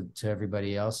 to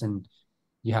everybody else, and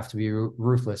you have to be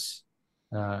ruthless.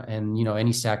 And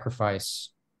any sacrifice,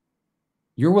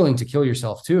 you're willing to kill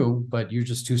yourself too, but you're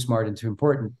just too smart and too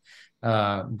important.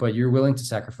 But you're willing to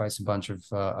sacrifice a bunch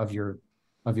of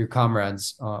your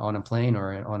comrades on a plane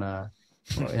or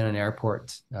in an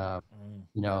airport.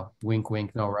 Wink,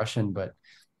 wink, no Russian, but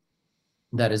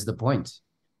that is the point.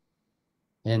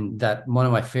 And that one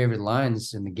of my favorite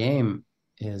lines in the game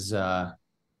is, I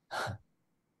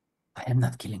am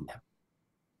not killing them.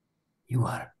 You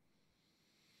are.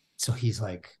 So he's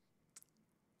like,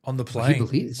 on the plane. He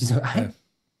believes. He's like,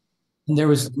 and there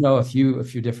was a few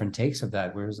different takes of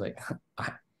that where it was like,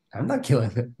 I'm not killing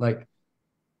them. Like,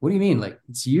 what do you mean? Like,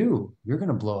 it's you. You're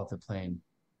gonna blow up the plane,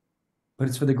 but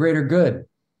it's for the greater good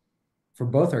for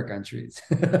both our countries.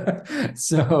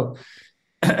 So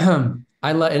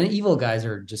I love, and evil guys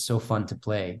are just so fun to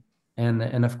play,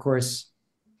 and of course.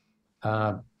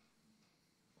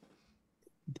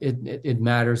 It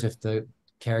matters if the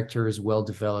character is well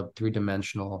developed,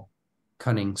 three-dimensional,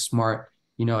 cunning, smart.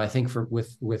 I think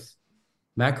with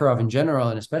Makarov in general,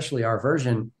 and especially our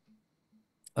version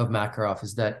of Makarov,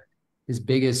 is that his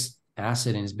biggest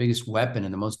asset and his biggest weapon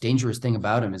and the most dangerous thing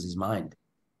about him is his mind.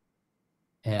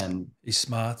 And he's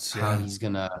smart. How he's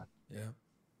gonna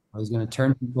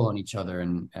turn people on each other,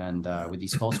 and with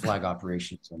these false flag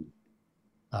operations.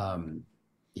 And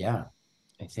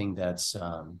I think that's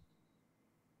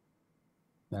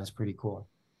pretty cool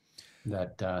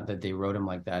that they wrote him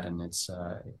like that. And it's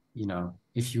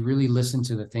if you really listen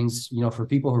to the things, for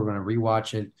people who are going to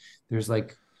rewatch it, there's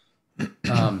like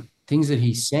things that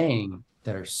he's saying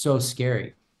that are so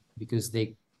scary because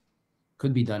they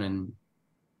could be done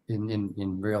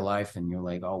in real life, and you're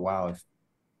like, oh wow. If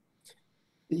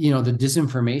the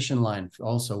disinformation line,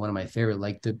 also one of my favorite,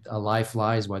 like a lie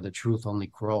flies while the truth only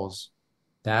crawls.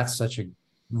 That's such a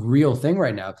real thing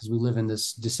right now because we live in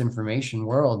this disinformation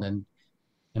world, and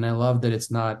I love that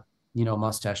it's not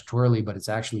mustache twirly, but it's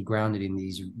actually grounded in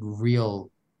these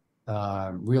real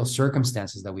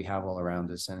circumstances that we have all around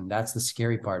us. And that's the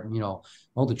scary part.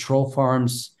 All the troll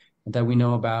farms that we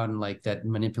know about, and like that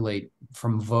manipulate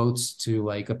from votes to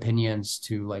like opinions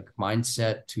to like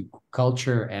mindset to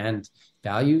culture and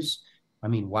values. I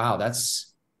mean, wow,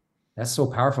 that's so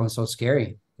powerful and so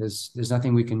scary. There's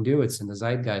nothing we can do. It's in the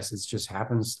zeitgeist. It just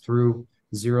happens through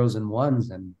zeros and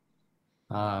ones. And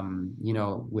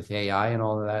with AI and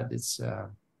all of that, it's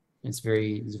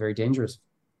very dangerous,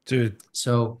 dude.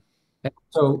 So And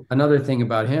so another thing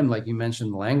about him, like you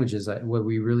mentioned, the languages, what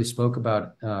we really spoke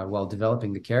about while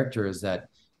developing the character is that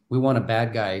we want a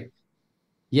bad guy.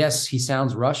 Yes, he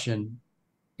sounds Russian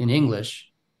in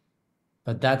English,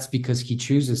 but that's because he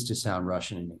chooses to sound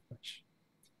Russian in English.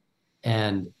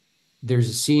 And there's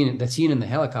a scene, that scene in the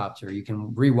helicopter, you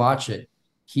can rewatch it.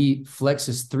 He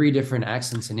flexes three different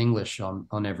accents in English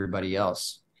on everybody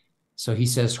else. So he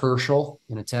says Herschel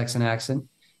in a Texan accent.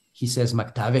 He says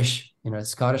McTavish in a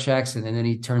Scottish accent. And then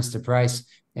he turns to Price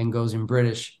and goes in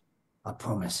British, I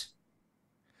promise.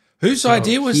 Whose So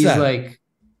idea was he's that? like,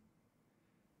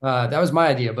 that was my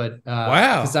idea, but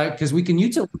Wow. because we can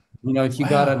utilize, if you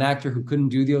got an Wow. actor who couldn't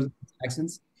do those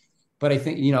accents, but I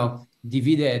think,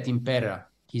 divide et impera,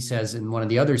 he says in one of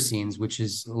the other scenes, which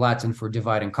is Latin for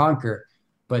divide and conquer.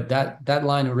 But that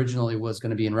line originally was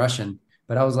going to be in Russian.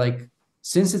 But I was like,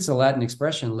 since it's a Latin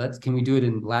expression, can we do it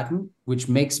in Latin, which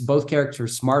makes both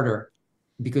characters smarter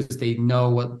because they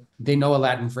know a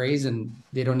Latin phrase and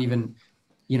they don't even,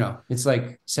 it's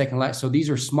like second Latin. So these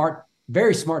are smart,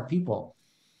 very smart people,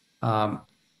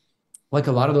 like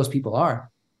a lot of those people are.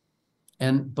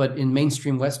 But in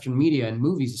mainstream Western media and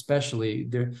movies, especially,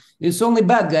 it's only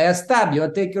bad guy. I stab you. I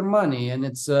take your money, and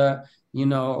it's or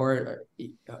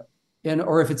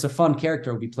if it's a fun character,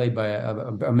 it'll be played by a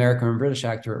American or British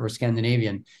actor or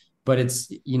Scandinavian. But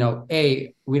it's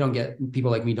A, we don't get, people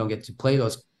like me don't get to play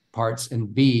those parts,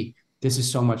 and B, this is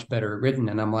so much better written.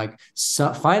 And I'm like,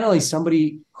 finally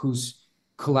somebody who's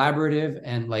collaborative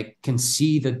and like can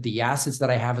see the assets that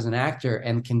I have as an actor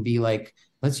and can be like,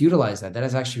 let's utilize that. That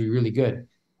is actually really good.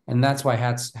 And that's why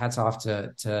hats off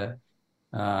to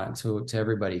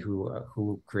everybody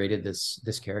who created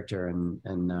this character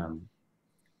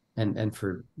and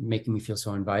for making me feel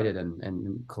so invited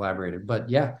and collaborated. But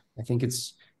yeah, I think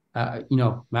it's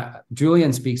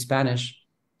Julian speaks Spanish,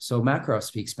 so Makarov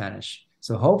speaks Spanish.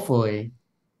 So hopefully,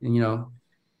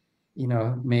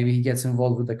 maybe he gets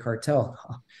involved with the cartel.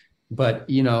 But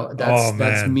Oh that's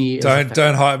man. me as a Don't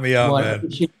fan. hype me up, One, man.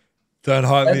 Don't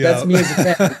hype me that's up. me as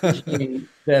a fan, appreciating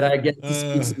that I get to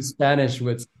speak Uh, some Spanish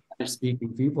with Spanish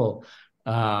speaking people.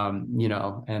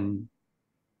 And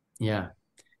yeah,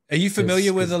 are you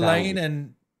familiar with because that will Elaine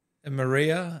and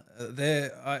Maria?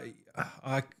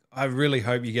 I really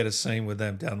hope you get a scene with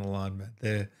them down the line,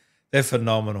 man. They're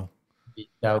phenomenal.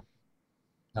 that would,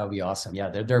 that would be awesome. Yeah,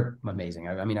 they're amazing.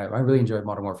 I mean, I really enjoyed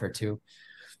Modern Warfare 2.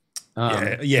 Yeah,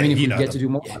 I yeah, mean, if you we know get to them. do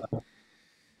more,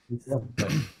 Yeah.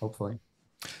 but hopefully.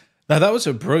 No, that was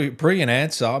a brilliant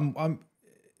answer.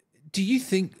 Do you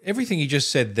think everything you just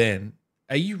said then,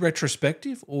 are you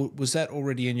retrospective or was that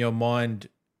already in your mind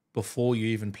before you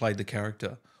even played the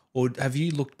character? Or have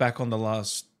you looked back on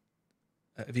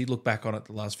it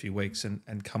the last few weeks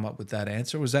and come up with that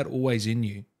answer? Or was that always in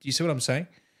you? Do you see what I'm saying?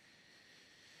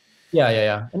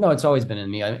 Yeah. No, it's always been in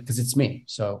me because it's me.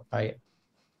 So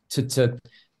to to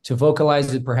to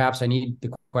vocalize it, perhaps I need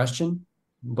the question,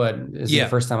 but this is the Yeah.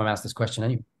 first time I'm asked this question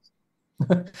anyway.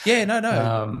 Yeah, no.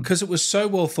 um, Because it was so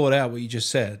well thought out what you just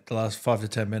said the last 5 to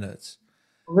 10 minutes.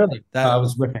 Really, I That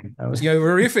was ripping. we're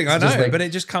riffing, I It's just know, like, but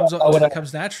it just comes oh, what it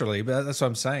comes naturally. But that's what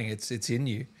I'm saying. It's in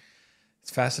you. It's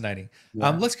fascinating. yeah.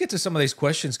 Let's get to some of these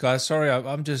questions, guys. Sorry,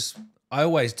 I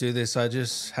always do this. I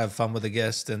just have fun with a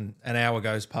guest, and an hour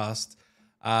goes past,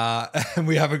 and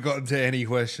we haven't gotten to any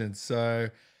questions. So,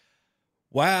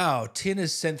 wow, Tin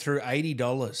has sent through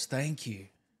 $80. Thank you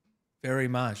very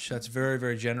much. That's very,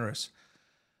 very generous.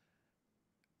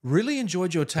 Really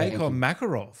enjoyed your take Thank on you.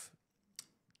 Makarov.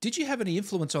 Did you have any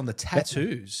influence on the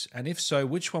tattoos? And if so,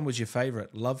 which one was your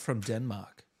favorite? Love from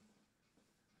Denmark.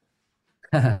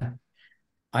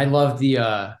 I love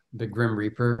the Grim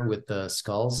Reaper with the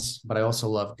skulls, but I also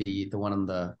love the one on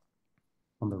the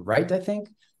right, I think,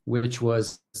 which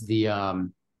was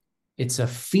it's a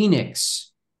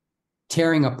phoenix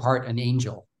tearing apart an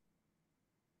angel.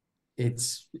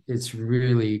 It's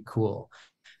really cool.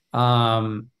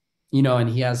 And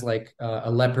he has like a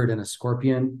leopard and a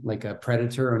scorpion, like a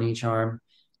predator on each arm.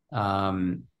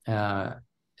 Um, uh,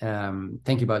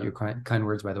 thank you about your kind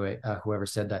words, by the way, whoever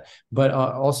said that. But Tin.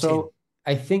 also,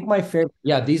 I think my favorite,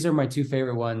 yeah, these are my two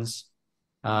favorite ones.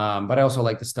 But I also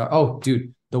like the star. Oh,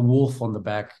 dude, the wolf on the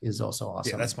back is also Yeah,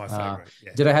 awesome. that's my favorite.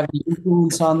 Yeah. Did I have any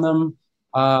influence on them?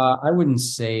 I wouldn't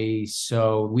say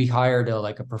so. We hired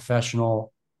a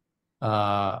professional,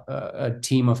 a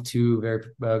team of two very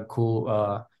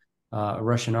cool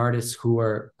Russian artists who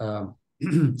were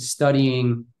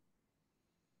studying.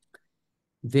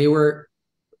 They were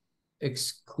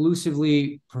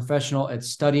exclusively professional at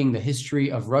studying the history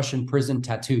of Russian prison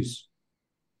tattoos.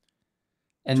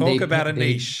 And Talk about a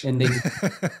niche. they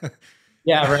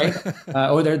Yeah,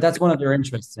 right. That's one of their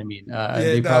interests. I mean, Yeah,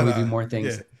 they no, probably do no, more yeah.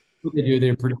 things. What they do,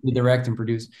 they direct and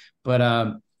produce. But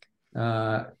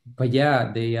uh, but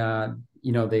yeah, they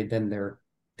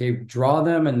draw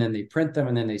them and then they print them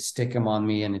and then they stick them on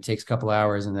me and it takes a couple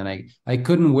hours and then I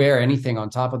couldn't wear anything on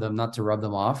top of them not to rub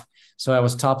them off. So I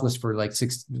was topless for like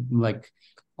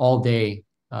all day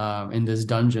in this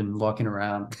dungeon walking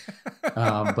around.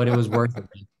 But it was worth it.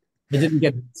 I didn't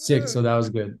get sick, so that was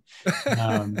good.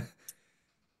 Um,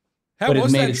 How but it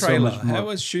was made that it so trailer? much How more.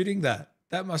 was shooting that?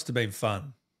 That must have been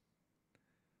fun.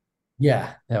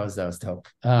 Yeah, that was dope.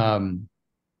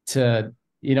 To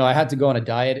I had to go on a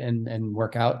diet and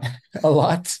work out a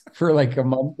lot for like a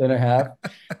month and a half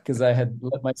because I had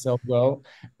let myself go.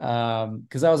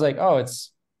 Because I was like, oh,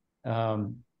 it's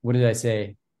what did I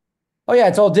say? Oh yeah,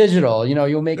 it's all digital.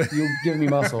 You'll give me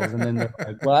muscles, and then they're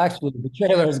like, well, actually, the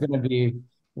trailer is going to be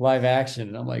live action,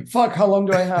 and I'm like, fuck, how long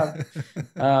do I have?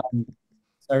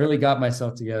 So I really got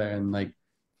myself together and like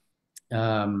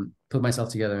put myself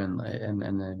together and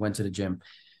I went to the gym.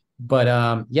 But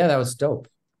yeah, that was dope.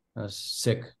 I was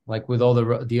sick, like with all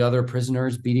the other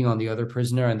prisoners beating on the other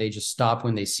prisoner, and they just stop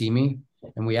when they see me,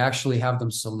 and we actually have them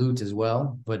salute as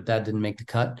well, but that didn't make the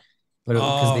cut. But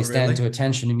because Oh, they stand really? to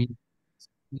attention to me,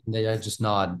 they just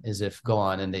nod as if go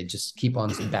on, and they just keep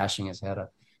on bashing his head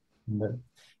up. But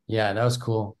yeah, that was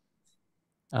cool.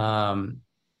 Um,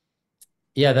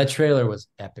 yeah, that trailer was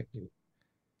epic, dude.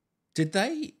 Did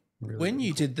they Really, when really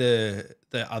you cool. did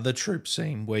the other troop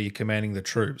scene where you're commanding the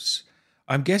troops,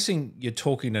 I'm guessing you're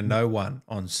talking to no one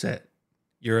on set.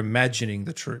 You're imagining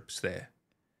the troops there.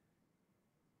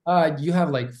 You have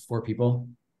like four people.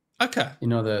 Okay.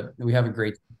 We have a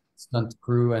great stunt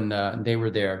crew, and they were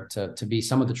there to be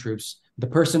some of the troops. The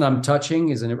person I'm touching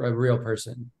is a real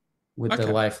person with the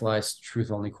Okay. life, lies,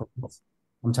 truth only quotes.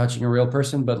 I'm touching a real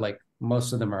person, but like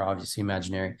most of them are obviously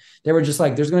imaginary. They were just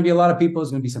like, there's going to be a lot of people. There's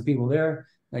going to be some people there.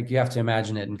 Like you have to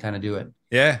imagine it and kind of do it.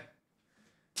 Yeah.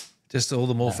 Just all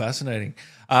the more Yeah. fascinating.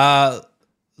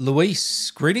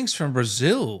 Luis, greetings from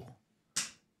Brazil.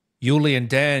 Yuli and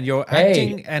Dan, your Hey,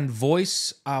 acting and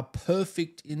voice are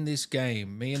perfect in this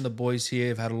game. Me and the boys here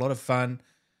have had a lot of fun.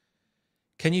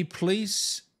 Can you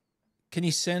please can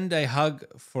you send a hug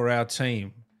for our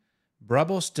team?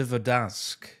 Brabos de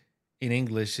Verdansk in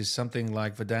English is something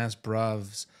like Verdansk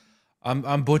Bravs.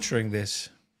 I'm butchering this,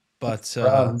 but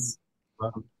bros.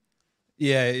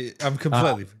 yeah, I'm Uh,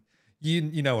 completely.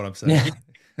 You know what I'm saying.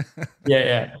 yeah, yeah,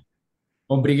 yeah.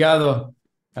 Obrigado.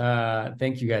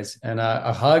 Thank you guys. And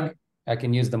a hug. I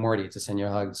can use the Morty to send you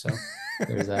a hug. So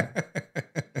there's that.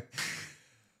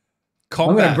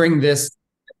 I'm gonna Combat. bring this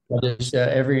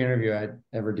every interview I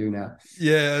ever do now.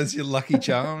 Yeah, it's your lucky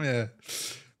charm. Yeah.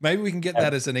 Maybe we can get Yeah.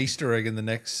 that as an Easter egg in the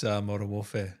next Modern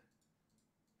Warfare.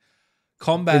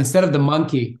 Combat. Instead of the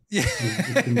monkey, Yeah.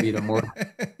 it can be the Morty.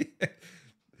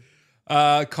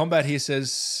 Combat here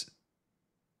says,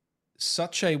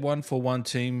 such a one for one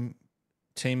teamer.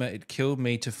 It killed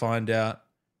me to find out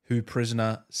who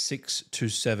prisoner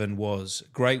 627 was.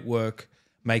 Great work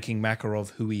making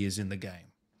Makarov who he is in the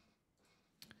game.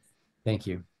 Thank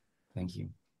you. Thank you.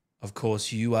 Of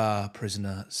course, you are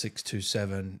prisoner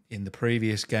 627 in the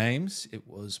previous games. It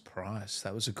was Price.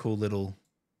 That was a cool little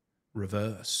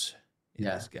reverse in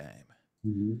Yeah. this game.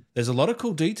 Mhm. There's a lot of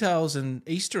cool details and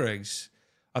Easter eggs.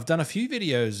 I've done a few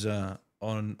videos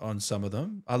on some of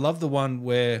them. I love the one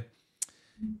where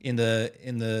in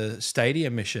the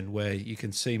stadium mission where you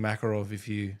can see Makarov if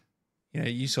you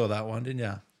saw that one, didn't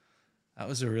you? That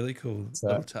was a really cool So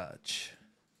little touch.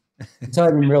 I saw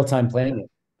it in real time playing it.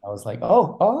 I was like,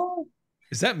 oh.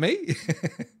 Is that me?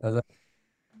 I was like,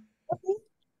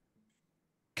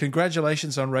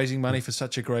 Congratulations on raising money for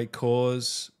such a great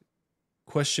cause.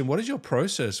 Question: what is your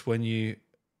process when you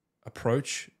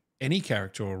approach any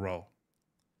character or role?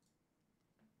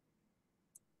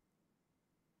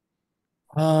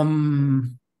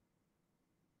 um,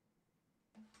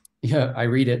 yeah, I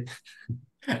read it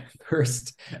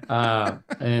first, and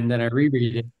then I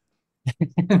reread it,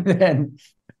 and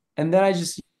then I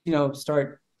just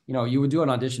start. You would do an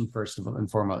audition first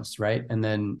and foremost, right? And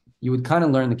then you would kind of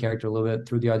learn the character a little bit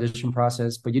through the audition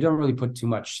process, but you don't really put too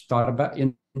much thought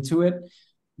into it.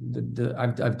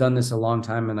 I've done this a long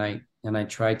time, and I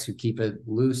try to keep it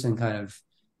loose and kind of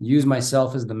use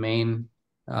myself as the main,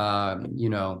 as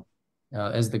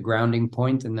the grounding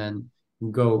point, and then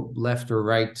go left or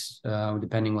right,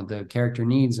 depending what the character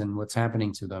needs and what's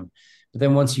happening to them. But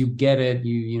then once you get it,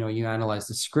 you analyze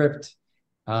the script.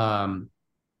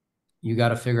 You got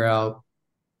to figure out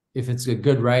if it's a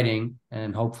good writing,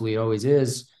 and hopefully it always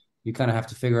is. You kind of have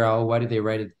to figure out, why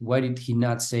did he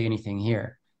not say anything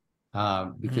here?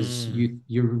 Because Mm.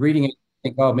 you're reading it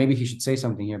think, oh, maybe he should say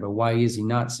something here, but why is he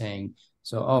not saying?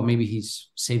 So, oh, maybe he's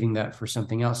saving that for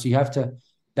something else. So you have to,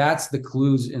 that's the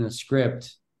clues in a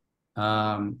script,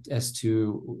 as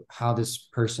to how this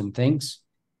person thinks,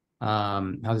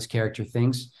 how this character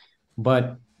thinks.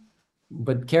 But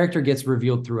character gets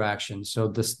revealed through action. So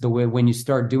the way when you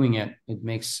start doing it, it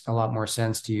makes a lot more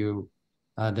sense to you,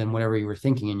 than whatever you were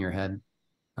thinking in your head.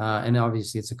 And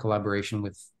obviously, it's a collaboration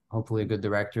with hopefully a good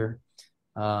director.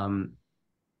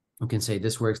 You can say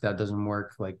this works, that doesn't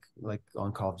work, like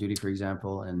on Call of Duty, for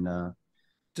example. And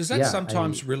Does that yeah,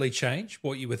 sometimes really change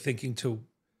what you were thinking to,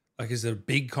 like, is it a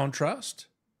big contrast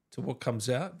to what comes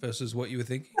out versus what you were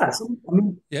thinking? yeah, I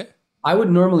mean, Yeah. I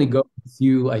would normally go with a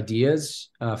few ideas,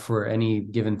 for any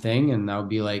given thing, and I would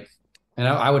be like, and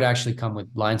I would actually come with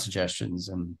line suggestions.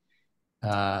 And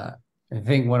I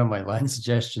think one of my line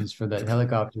suggestions for that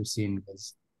helicopter scene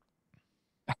was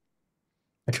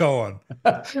Go on.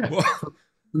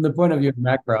 from the point of view of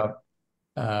Makarov,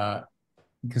 uh,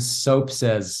 because Soap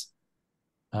says,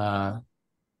 uh,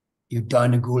 "You're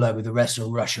done in Gulag with the rest of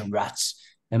Russian rats,"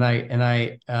 and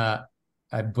I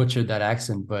butchered that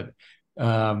accent, but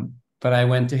I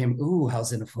went to him, "Ooh, how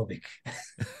xenophobic."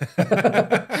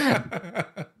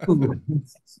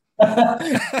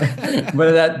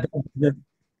 But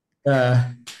uh,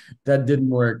 that didn't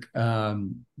work.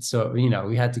 So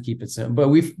we had to keep it simple. But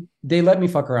they let me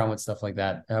fuck around with stuff like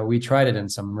that. We tried it in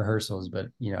some rehearsals, but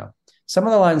some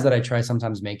of the lines that I try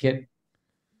sometimes make it.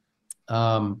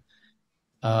 Um,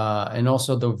 and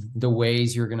also the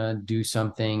ways you're gonna do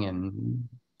something, and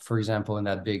for example, in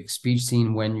that big speech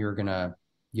scene, when you're gonna,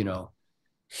 you know,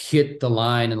 hit the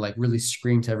line and like really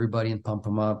scream to everybody and pump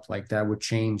them up, like that would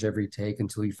change every take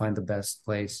until you find the best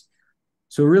place.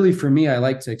 So really, for me, I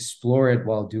like to explore it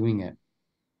while doing it,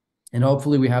 and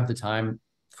hopefully, we have the time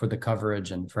for the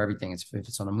coverage and for everything. If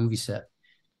it's on a movie set,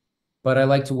 but I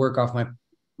like to work off my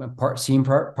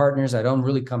partners. I don't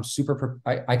really come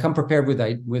I come prepared with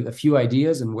a few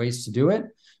ideas and ways to do it,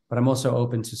 but I'm also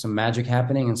open to some magic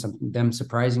happening and them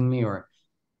surprising me, or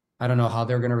I don't know how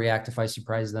they're going to react if I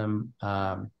surprise them.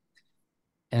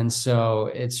 And so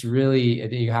it's really,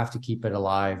 you have to keep it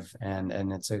alive, and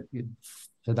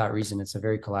for that reason, it's a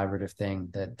very collaborative thing,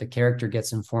 that the character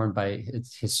gets informed by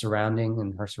his surrounding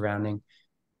and her surrounding,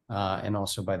 and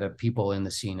also by the people in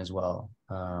the scene as well,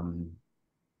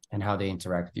 and how they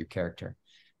interact with your character.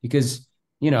 Because,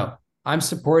 I'm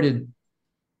supported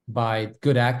by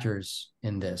good actors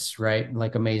in this, right?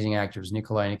 Like amazing actors,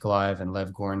 Nikolai Nikolaev and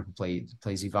Lev Gorn, who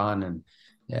plays Ivan,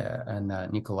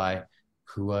 and Nikolai,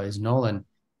 who is Nolan.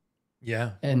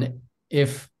 Yeah. And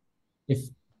if if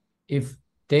if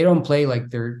they don't play like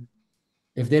they're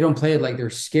if they don't play it like they're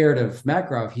scared of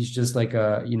Makarov, he's just like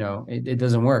it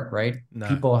doesn't work, right? No.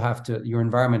 People have to, your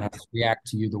environment has to react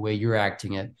to you the way you're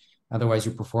acting it. Otherwise,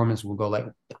 your performance will go like,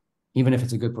 even if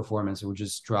it's a good performance, it will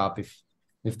just drop if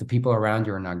the people around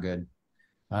you are not good,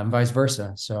 vice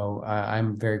versa. So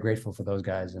I'm very grateful for those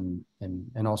guys, and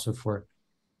also for,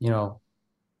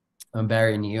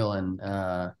 Barry, Neil, and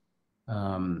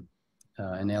Elliot,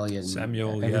 and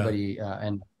Samuel, yeah. everybody,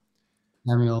 and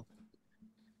Samuel.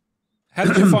 How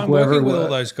did you find Whoever. working with all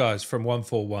those guys from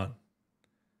 141?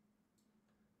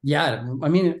 Yeah, I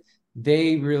mean,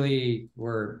 they really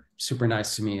were super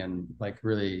nice to me, and like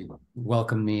really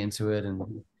welcomed me into it,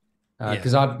 and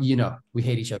because we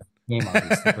hate each other game,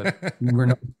 obviously, but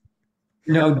we're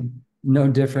no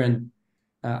different.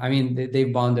 I mean,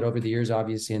 they've bonded over the years,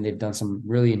 obviously, and they've done some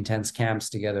really intense camps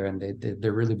together, and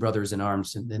they're really brothers in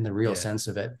arms in the real sense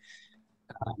of it.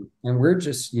 And we're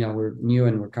just, we're new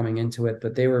and we're coming into it,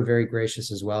 but they were very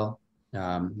gracious as well.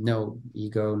 No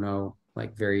ego, no,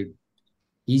 like, very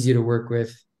easy to work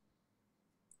with.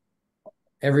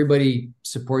 Everybody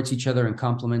supports each other and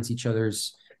complements each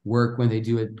other's work when they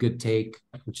do a good take,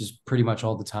 which is pretty much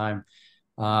all the time.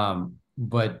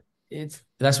 But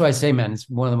that's why I say, man, it's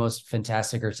one of the most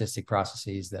fantastic artistic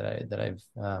processes that I've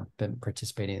been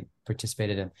participated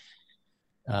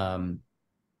in.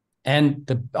 And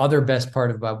the other best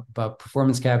part about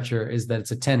performance capture is that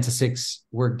it's a 10 to 6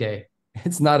 work day.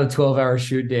 It's not a 12-hour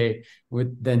shoot day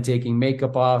with then taking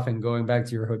makeup off and going back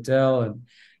to your hotel. And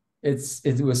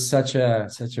it was such a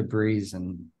breeze.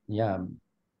 And yeah,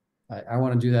 I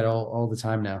want to do that all the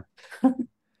time now.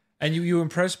 And you were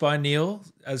impressed by Neil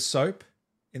as Soap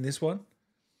in this one?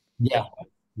 Yeah.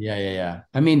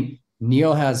 I mean,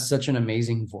 Neil has such an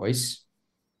amazing voice.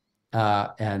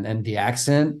 And the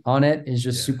accent on it is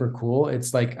just super cool.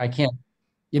 It's like, I can't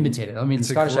imitate it. I mean, it's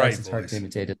the Scottish accent's voice. hard to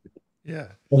imitate it. Yeah.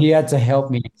 But he had to help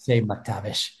me say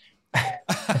McTavish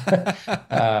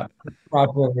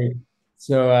properly.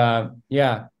 So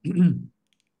yeah.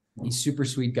 he's super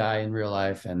sweet guy in real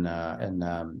life, and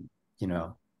you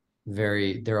know,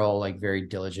 they're all like very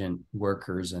diligent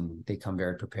workers, and they come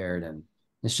very prepared, and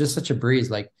it's just such a breeze.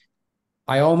 Like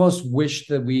I almost wish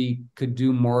that we could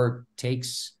do more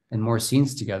takes and more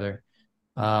scenes together,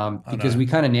 I because know. we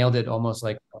kind of nailed it almost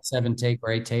like a 7 take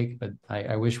or 8 take, but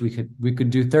I wish we could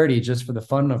do 30 just for the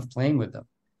fun of playing with them,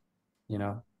 you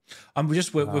know. We've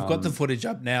got the Um, footage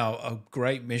up now. A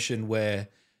great mission where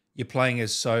you're playing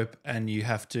as Soap and you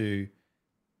have to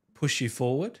push you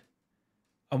forward.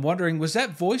 I'm wondering, was that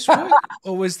voice work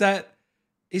or was that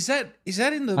is that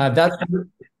in the that's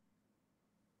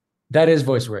that is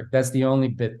voice work. That's the only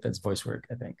bit that's voice work,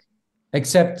 I think.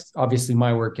 Except obviously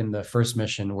my work in the first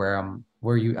mission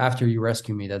where you after you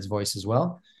rescue me, that's voice as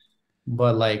well.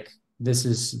 But like this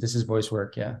is voice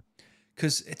work, yeah.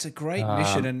 because it's a great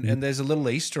mission Um, and there's a little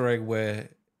Easter egg where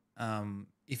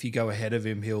if you go ahead of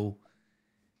him, he'll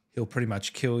pretty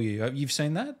much kill you. You've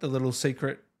seen that? The little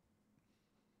secret?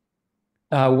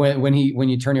 when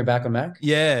you turn your back on Mac,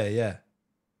 Yeah, yeah.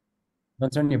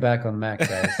 don't turn your back on Mac,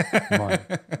 guys. Come on.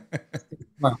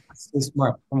 Come on. Stay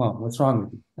smart. Come on. What's wrong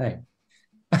with you? Hey.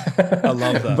 I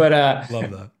love that. But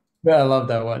Love that. yeah, I love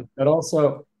that one. But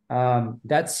also,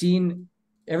 that scene,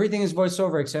 everything is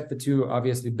voiceover except the two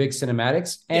obviously big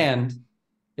cinematics, Yeah. and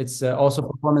it's also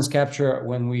performance capture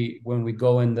when we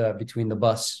go in the between the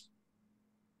bus.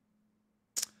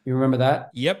 You remember that?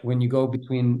 Yep. When you go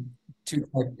between two,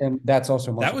 and that's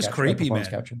also That motion was capture, creepy,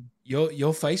 performance man. capture.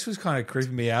 Your face was kind of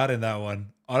creeping me out in that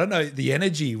one. I don't know. The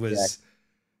energy Yeah, was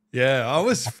yeah, I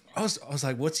was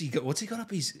like, what's he got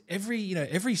up his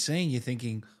every scene you're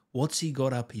thinking, what's he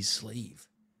got up his sleeve?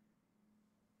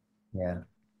 yeah,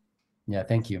 yeah.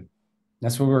 Thank you.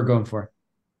 That's what we were going for.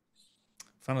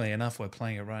 Funnily enough, we're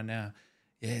playing it right now.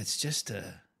 Yeah, it's just you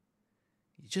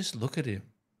just look at him.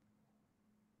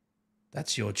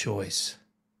 That's your choice.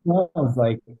 Well, I was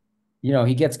like,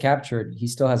 he gets captured. He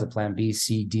still has a plan B,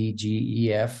 C, D, G,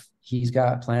 E, F. He's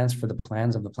got plans for the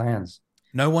plans of the plans.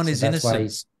 No one So is that's why innocent.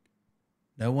 he's,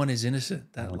 No one is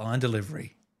innocent. That oh, line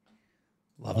delivery.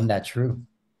 Love and it. that true.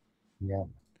 Yeah.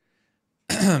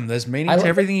 There's meaning to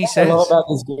everything he I love says. about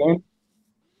this game.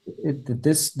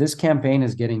 This campaign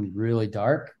is getting really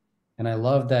dark, and I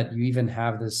love that you even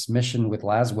have this mission with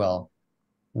Laswell,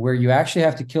 where you actually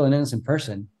have to kill an innocent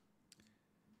person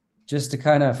just to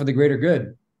kind of for the greater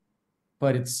good.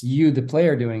 But it's you, the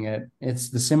player, doing it. It's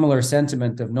the similar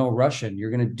sentiment of no Russian. You're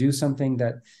going to do something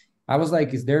that I was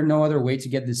like, is there no other way to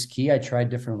get this key? I tried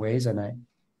different ways, and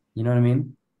you know what I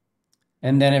mean?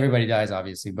 And then everybody dies,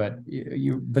 obviously, but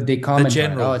but they The comment on it. Oh,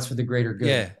 general. it's for the greater good.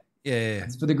 Yeah. Yeah.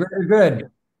 It's for the greater good.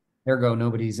 Ergo,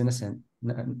 nobody's innocent.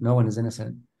 No one is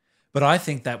innocent. But I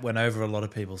think that went over a lot of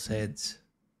people's heads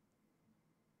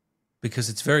because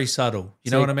it's very subtle. You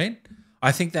know Say, what I mean?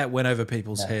 I think that went over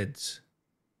people's yeah, heads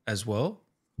as well.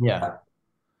 yeah,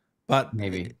 But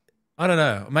maybe I don't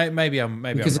know. Maybe I'm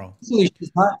because wrong.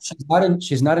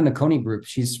 she's not in a Coney group.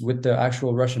 She's with the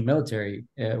actual Russian military,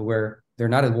 where they're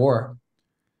not at war.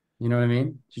 You know what I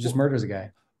mean? She just Well, murders a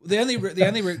guy. the only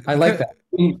I like because that.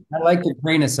 I like the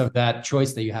grayness of that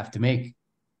choice that you have to make,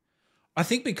 I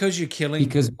think because you're killing.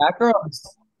 because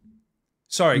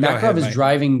Sorry, go Makarov ahead, is mate.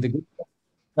 driving the good.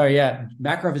 Oh yeah,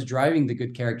 Makarov is driving the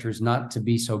good characters not to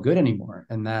be so good anymore,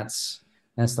 and that's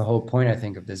the whole point, I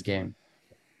think, of this game,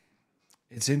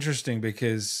 It's interesting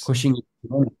because pushing.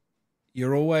 you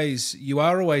are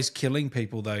always killing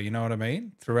people though. You know what I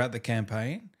mean? Throughout the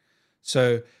campaign.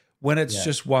 So when it's Yeah,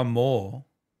 just one more,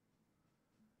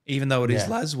 even though it is yeah,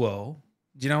 Laswell,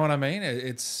 do you know what I mean?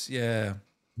 It's yeah,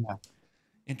 yeah.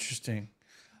 interesting.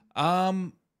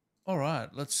 Um, all right,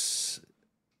 let's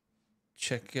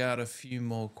check out a few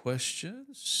more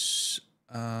questions.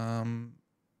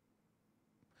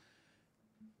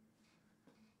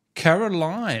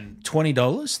 Caroline,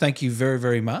 $20. Thank you very,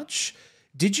 very much.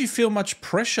 Did you feel much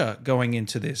pressure going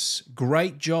into this?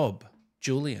 Great job,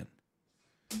 Julian.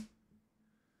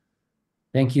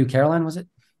 Thank you, Caroline. Was it?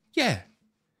 Yeah.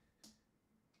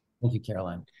 Thank you,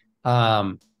 Caroline.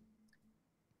 Um,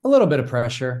 a little bit of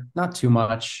pressure, not too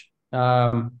much.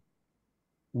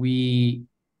 We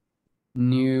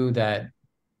knew that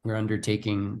we're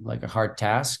undertaking like a hard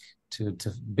task to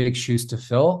big shoes to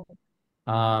fill,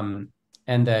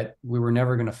 and that we were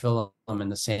never going to fill them in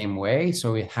the same way.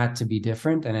 So it had to be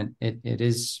different, and it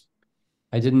is.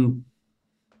 I didn't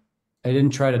I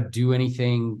didn't try to do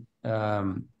anything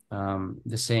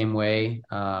the same way.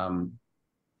 Um,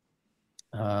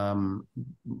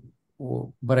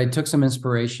 but I took some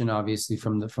inspiration, obviously,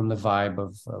 from the vibe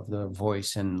of the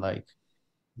voice and like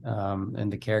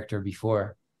and the character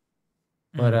before.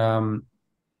 But Mm.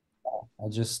 I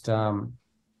just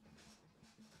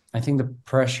I think the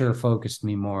pressure focused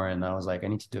me more, and I was like, I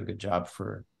need to do a good job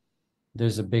for.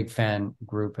 There's a big fan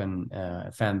group and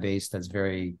fan base that's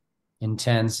very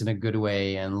intense in a good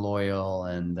way and loyal,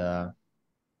 and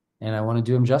I want to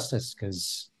do them justice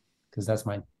because that's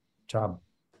my job.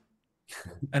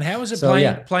 And how is it So playing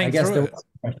yeah, I playing guess through there it?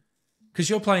 was. Because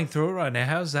you're playing through it right now.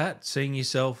 How's that? Seeing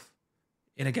yourself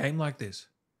in a game like this?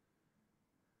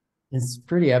 It's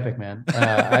pretty epic, man.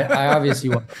 I obviously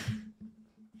want.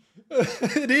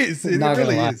 It is. It Not gonna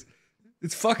really lie, is.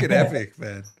 It's fucking epic,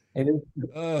 man. it is.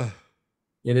 Oh,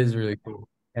 It is really cool,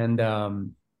 and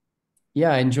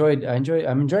yeah, I'm enjoying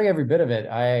every bit of it.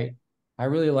 I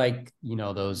really like,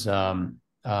 those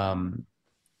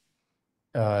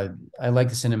uh I like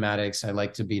the cinematics. I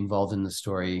like to be involved in the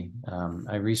story.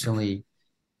 I recently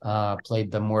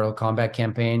played the Mortal Kombat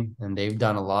campaign, and they've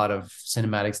done a lot of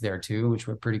cinematics there too, which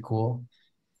were pretty cool.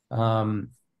 Um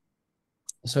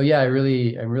so yeah, I'm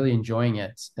really enjoying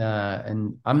it.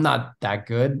 And I'm not that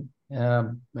good.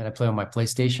 And I play on my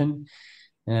PlayStation.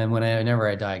 And whenever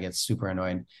I die, I get super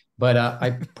annoyed. But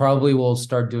I probably will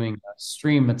start doing a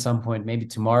stream at some point, maybe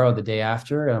tomorrow, the day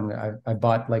after. I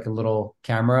bought like a little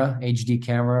camera, HD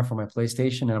camera for my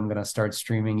PlayStation, and I'm gonna start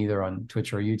streaming either on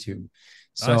Twitch or YouTube.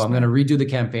 So nice, I'm gonna man. redo the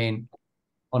campaign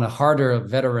on a harder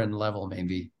veteran level,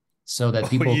 maybe, so that Oh, are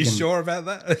people you can. sure about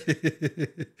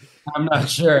that? I'm not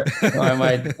sure. I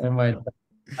might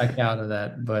back out of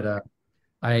that, but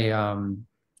I I'm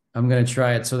gonna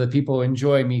try it so that people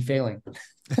enjoy me failing.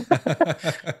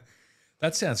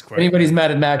 That sounds great, Anybody's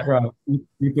man. mad at Makarov,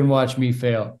 you can watch me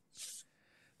fail.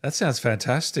 That sounds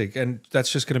fantastic. And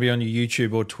that's just going to be on your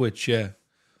YouTube or Twitch, yeah.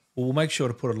 Well, we'll make sure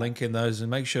to put a link in those and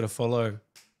make sure to follow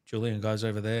Julian guys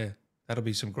over there. That'll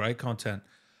be some great content.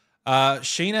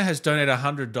 Sheena has donated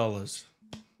 $100.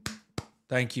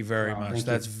 Thank you very Wow, much. thank you.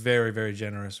 That's very, very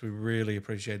generous. We really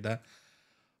appreciate that.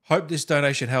 Hope this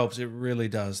donation helps. It really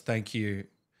does. Thank you.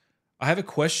 I have a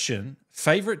question.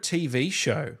 Favorite TV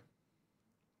show?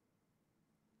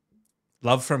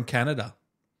 Love from Canada.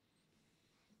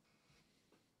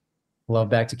 Love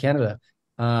Back to Canada.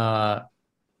 Uh,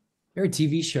 Favorite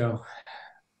TV show.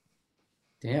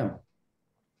 Damn.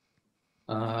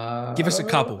 Give us a Uh,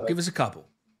 couple. Give us a couple.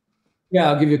 yeah,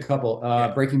 I'll give you a couple. Yeah.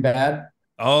 Breaking Bad,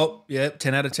 Oh, yeah.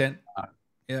 10 out of 10. uh,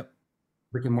 Yep.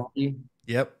 Rick and Morty,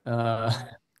 Yep. uh,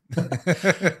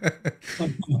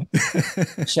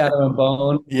 Shadow and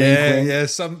Bone, Wink Yeah, Wink.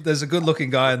 yeah. There's a good looking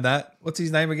guy in that. What's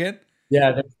his name again?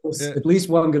 Yeah, there's Yeah. at least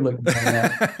one good looking guy in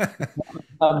that.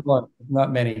 Not one,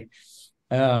 not many.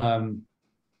 Um,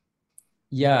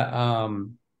 yeah,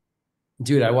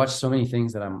 dude, I watched so many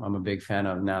things that I'm a big fan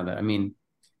of now. That I mean,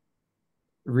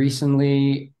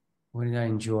 recently, what did I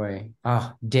enjoy?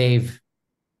 Ah, Dave.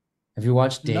 Have you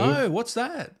watched Dave? No, what's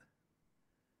that?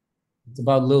 It's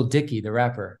about Lil Dicky, the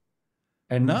rapper.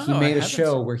 And No, he I made a haven't.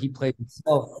 show where he played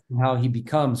himself and how he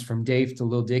becomes from Dave to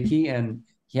Lil Dicky. And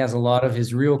he has a lot of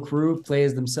his real crew play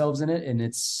as themselves in it. And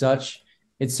it's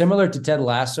similar to Ted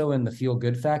Lasso and the feel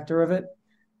good factor of it,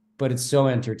 but it's so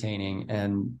entertaining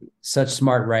and such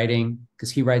smart writing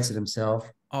because he writes it himself.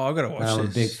 Oh, I gotta watch I'm a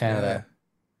big this. fan of Yeah. that.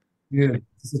 Yeah,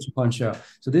 it's such a fun show.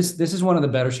 So this is one of the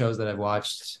better shows that I've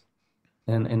watched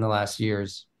in the last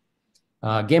years.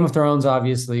 Game of Thrones,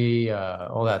 obviously,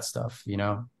 all that stuff,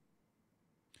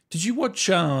 Did you watch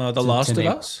The to Last of name.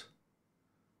 Us?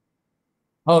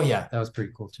 Oh yeah, that was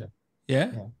pretty cool too.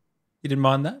 Yeah. Yeah, You didn't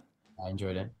mind that? I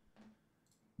enjoyed it.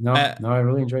 Uh, No, I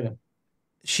really enjoyed it.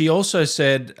 she also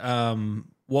said,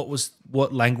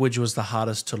 what language was the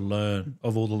hardest to learn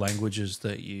of all the languages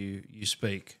that you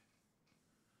speak?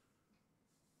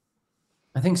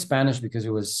 I think Spanish because it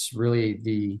was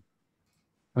really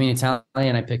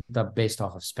Italian I picked up based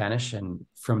off of Spanish and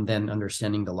from then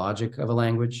understanding the logic of a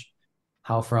language,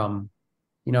 how from,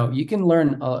 you can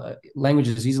learn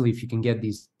languages easily if you can get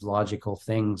these logical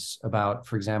things about,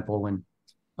 for example, when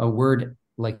a word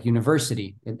like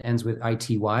university, it ends with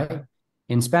ity.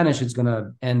 In Spanish, it's going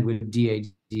to end with dad,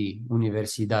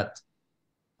 universidad.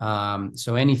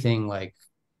 So anything like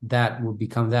that would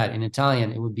become that. In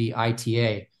Italian, it would be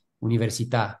ita,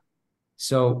 università.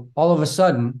 So all of a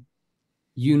sudden,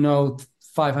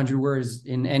 500 words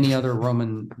in any other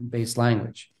Roman-based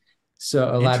language, so a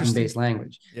Interesting. Latin-based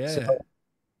language. So Yeah.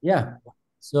 yeah.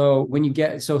 So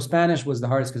Spanish was the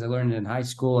hardest because I learned it in high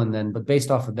school, but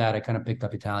based off of that, I kind of picked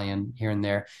up Italian here and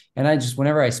there. And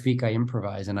whenever I speak, I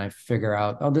improvise and I figure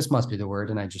out, oh, this must be the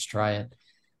word, and I just try it.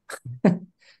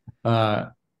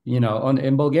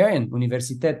 In Bulgarian,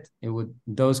 universitet,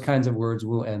 those kinds of words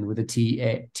will end with a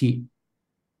T-E-H-T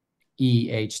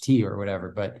or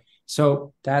whatever. But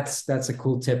so that's a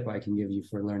cool tip I can give you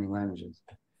for learning languages.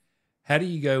 How do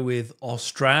you go with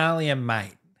Australian,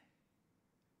 mate?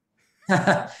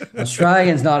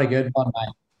 Australian's not a good one.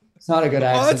 It's not a good Oh,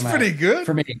 accent, that's pretty good.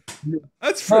 for me.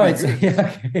 That's Oh, pretty it's good.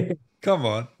 yeah, okay. Come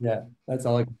on. Yeah, that's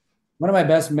all. One of my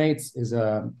best mates is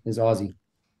Aussie.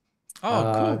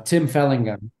 Oh, cool. Tim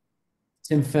Fellingham.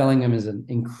 Tim Fellingham is an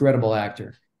incredible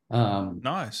actor. Um,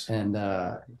 Nice. and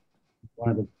one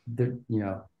of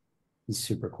he's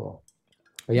super cool.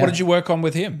 But What did yeah, you work on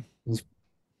with him? he's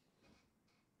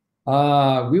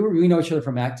we know each other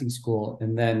from acting school,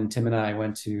 and then Tim and I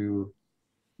went to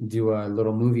do a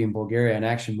little movie in Bulgaria, an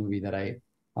action movie that I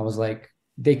was like,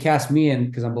 they cast me in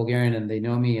because I'm Bulgarian and they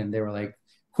know me, and they were like,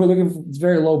 we're looking for, it's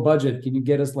very low budget. Can you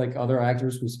get us like other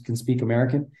actors who can speak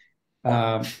American?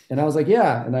 And I was like,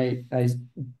 yeah. And I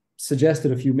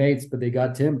suggested a few mates, but they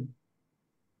got Tim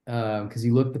because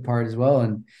he looked the part as well.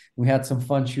 And we had some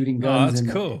fun shooting Oh, guns that's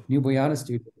in cool. New Boyana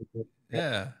studio.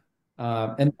 Yeah.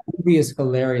 And the movie is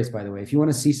hilarious, by the way. If you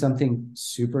want to see something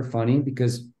super funny,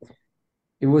 because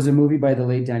it was a movie by the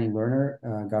late Danny Lerner,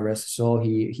 God rest his soul.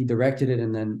 He directed it,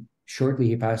 and then shortly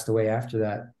he passed away after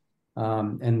that.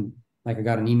 And like I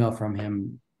got an email from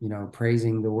him,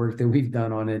 praising the work that we've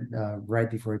done on it right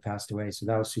before he passed away. So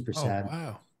that was super Oh, sad.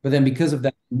 wow. But then because of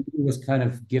that, it was kind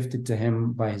of gifted to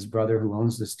him by his brother who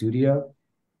owns the studio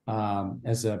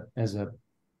as a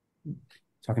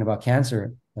talking about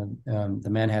cancer. The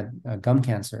man had gum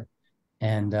cancer,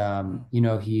 and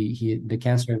the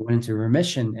cancer went into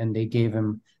remission, and they gave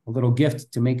him a little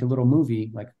gift to make a little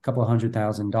movie, like a couple of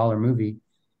 $100,000 movie,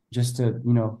 just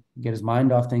to get his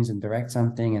mind off things and direct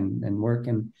something and work.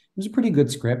 And it was a pretty good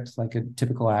script, like a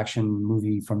typical action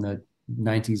movie from the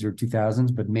 90s or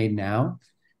 2000s, but made now.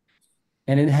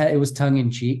 And it was tongue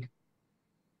in cheek,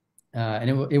 and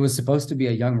it was supposed to be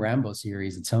a young Rambo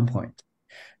series at some point.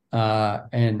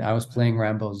 And I was playing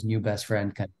Rambo's new best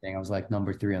friend kind of thing. I was like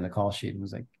number 3 on the call sheet, and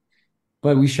was like,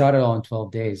 but we shot it all in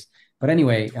 12 days. But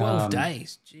anyway, 12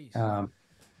 days. Jeez.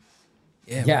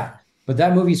 Yeah. yeah. But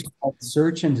that movie's called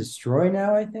Search and Destroy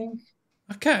now, I think.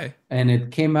 Okay. And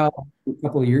it came out a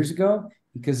couple of years ago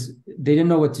because they didn't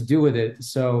know what to do with it.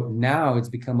 So now it's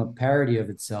become a parody of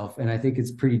itself. And I think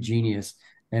it's pretty genius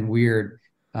and weird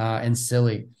and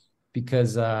silly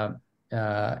because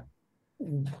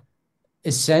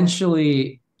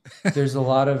essentially there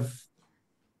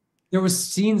was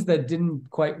scenes that didn't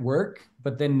quite work,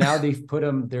 but then now they've put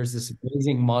them, there's this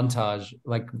amazing montage,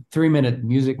 like 3-minute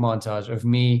music montage of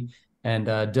me and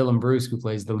Dylan Bruce, who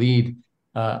plays the lead,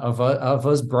 of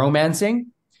us bromancing.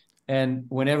 And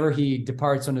whenever he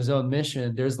departs on his own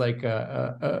mission, there's like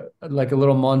a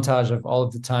little montage of all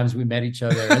of the times we met each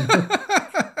other and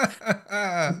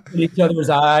in each other's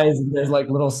eyes, and there's like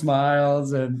little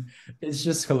smiles, and it's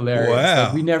just hilarious.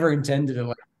 Like we Wow. never intended it.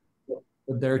 Like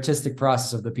the artistic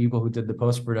process of the people who did the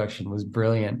post production was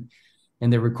brilliant,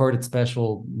 and they recorded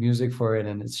special music for it,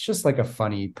 and it's just like a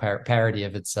funny parody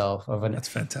of itself That's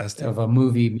fantastic. of a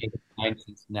movie made in the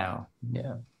 90s now.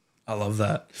 Yeah. I love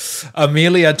that.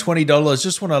 Amelia, $20.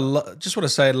 Just want to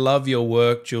say, love your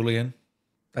work, Julian.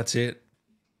 That's it.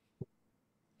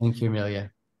 Thank you,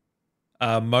 Amelia.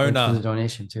 Thanks for the Mona,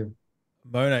 donation too.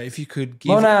 Mona, if you could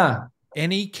give Mona.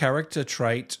 any character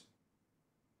trait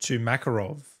to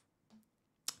Makarov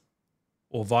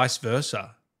or vice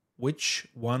versa, which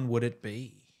one would it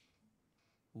be?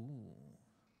 Ooh.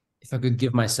 If I could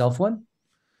give myself one.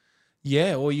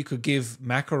 Yeah, or you could give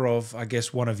Makarov, I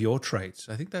guess, one of your traits.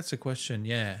 I think that's a question.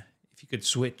 Yeah, if you could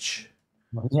switch.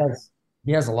 Well,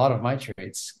 he has a lot of my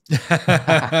traits.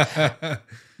 But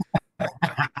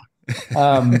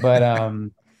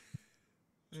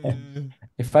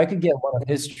if I could get one of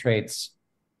his traits,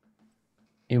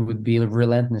 it would be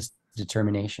relentless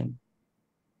determination.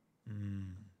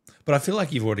 But I feel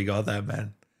like you've already got that,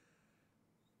 man.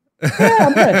 Yeah,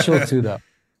 I'm gonna chill too, though.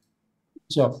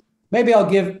 So maybe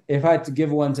if I had to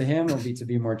give one to him, it'll be to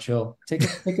be more chill. Take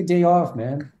a day off,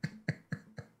 man.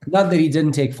 Not that he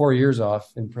didn't take 4 years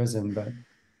off in prison, but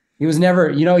he was never,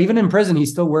 even in prison,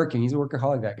 he's still working. He's a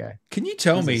workaholic, that guy. Can you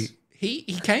tell me, Jesus.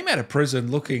 he came out of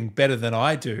prison looking better than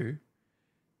I do,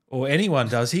 or anyone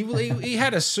does. He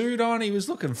had a suit on. He was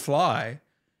looking fly.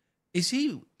 Was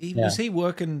he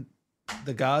working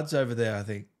the guards over there, I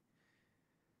think?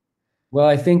 Well,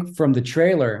 I think from the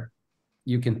trailer,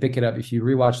 you can pick it up if you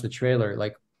rewatch the trailer.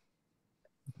 Like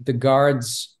the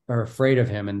guards are afraid of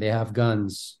him and they have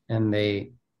guns, and I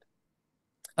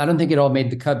don't think it all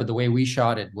made the cut, but the way we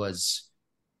shot it was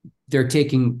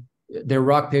they're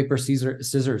rock, paper,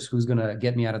 scissors. Who's going to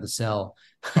get me out of the cell?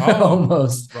 Oh,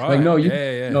 almost right. like, no,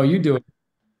 Yeah. no, you do it.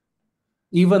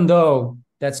 Even though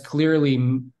that's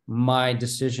clearly my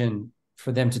decision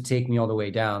for them to take me all the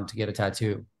way down to get a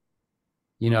tattoo.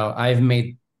 I've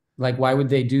made, like, why would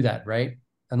they do that? Right.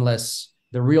 Unless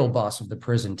the real boss of the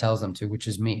prison tells them to, which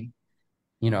is me.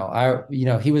 He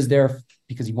was there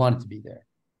because he wanted to be there.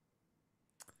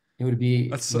 It would be,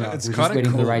 It's he was kind just of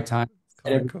waiting for the cool. right time. It's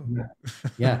kind of cool.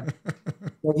 Yeah.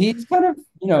 So he's kind of,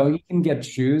 he can get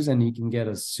shoes and he can get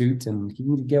a suit and he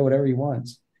can get whatever he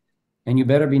wants. And you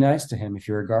better be nice to him if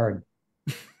you're a guard,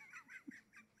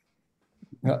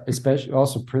 especially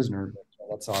also prisoner. But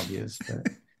that's obvious. But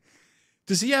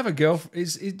Does he have a girl?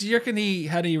 Do you reckon he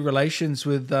had any relations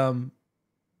with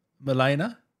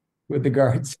Milena? with the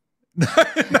guards. No,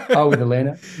 Oh, with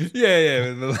Elena? yeah,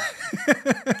 with no,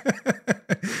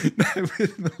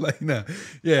 with Milena.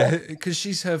 Yeah, because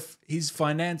she's his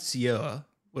financier,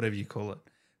 whatever you call it.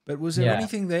 But was there Yeah.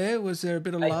 anything there? Was there a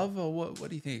bit of I love, or what? What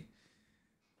do you think?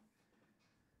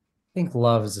 think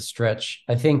love is a stretch.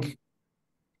 I think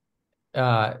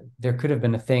there could have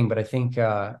been a thing, but I think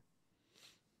a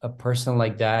person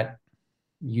like that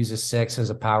uses sex as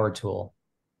a power tool.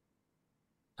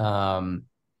 Um,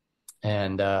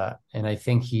 and I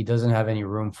think he doesn't have any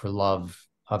room for love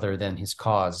other than his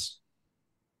cause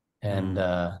and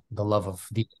Mm. the love of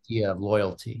the idea of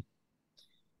loyalty.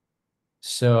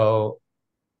 So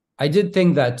I did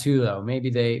think that too, though.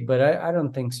 Maybe but I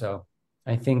don't think so.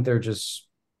 I think they're just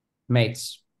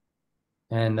mates.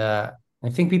 And I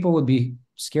think people would be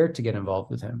scared to get involved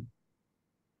with him.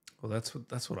 Well, that's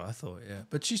what I thought. Yeah,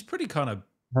 but she's pretty kind of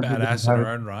Some people badass in have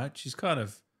her it. own right. She's kind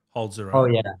of holds her Oh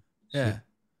own. yeah, she Yeah.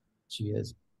 she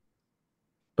is.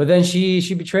 But then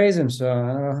she betrays him, so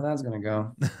I don't know how that's gonna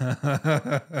go.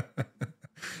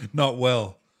 Not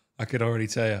well, I could already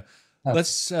tell you.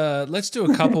 Let's do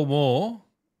a couple more,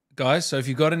 guys. So if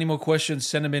you've got any more questions,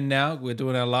 send them in now. We're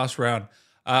doing our last round.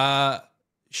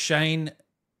 Shane,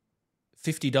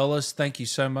 $50. Thank you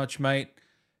so much, mate.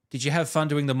 Did you have fun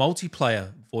doing the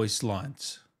multiplayer voice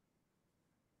lines?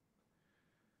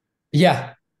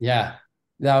 Yeah, yeah,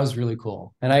 that was really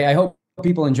cool, and I hope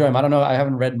people enjoy them. I don't know, I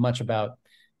haven't read much about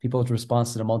people's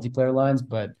response to the multiplayer lines,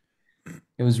 but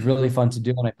it was really fun to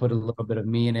do, and I put a little bit of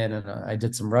me in it, and I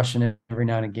did some Russian every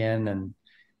now and again, and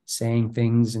saying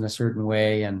things in a certain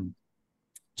way, and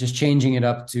just changing it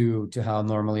up to how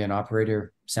normally an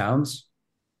operator sounds.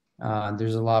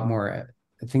 There's a lot more.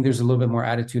 I think there's a little bit more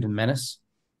attitude and menace,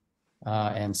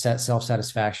 and self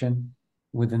satisfaction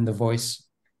within the voice.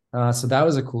 So that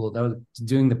was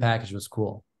doing the package was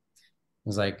cool. It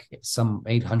was like some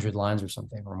 800 lines or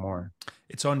something or more.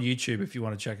 It's on YouTube if you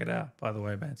want to check it out. By the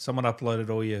way, man, someone uploaded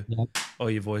Yeah. all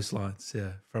your voice lines.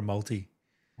 Yeah, from multi.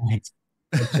 Right.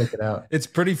 I'll check it out. It's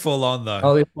pretty full on though.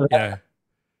 I'll, Yeah,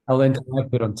 I'll link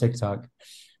it on TikTok.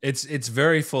 it's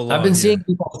very full I've on. been Yeah. seeing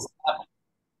people.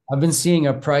 I've been seeing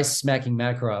a price smacking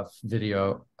Makarov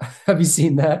video. Have you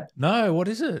seen that? No, what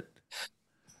is it?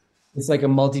 It's like a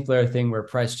multiplayer thing where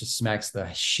Price just smacks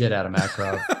the shit out of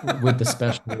Makarov with the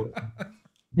special.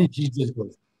 She just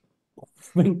goes,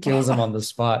 kills him on the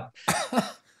spot.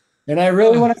 And I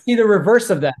really want to see the reverse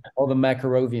of that. All the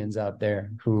Makarovians out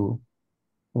there who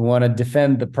want to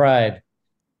defend the pride.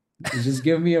 Just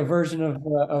give me a version of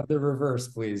the reverse,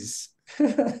 please.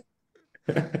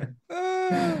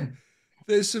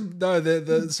 There's some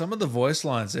some of the voice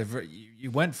lines.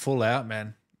 You went full out,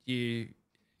 man. You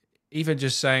even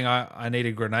just saying I need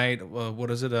a grenade. Well,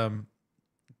 what is it?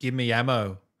 Give me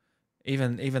ammo.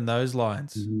 Even those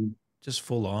lines, just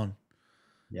full on.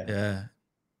 Yeah. Yeah.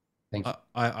 Thank you.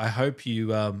 I hope you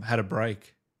had a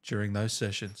break during those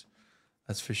sessions.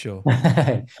 That's for sure.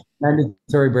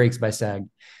 Mandatory breaks by SAG.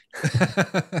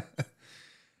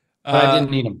 But I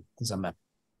didn't need them because I'm not.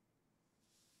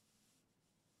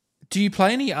 Do you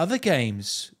play any other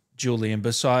games, Julian,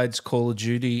 besides Call of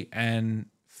Duty and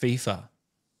FIFA?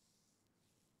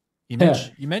 You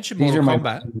mentioned These Mortal are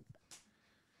Kombat.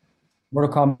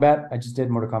 Mortal Kombat. I just did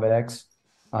Mortal Kombat X.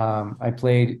 I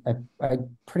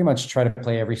pretty much try to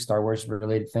play every Star Wars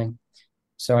related thing.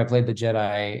 So I played the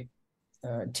Jedi.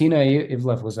 Tina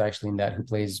Ivlev was actually in that, who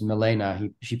plays Milena.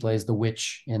 She plays the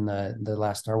witch in the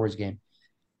last Star Wars game.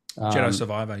 Jedi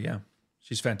Survivor, yeah.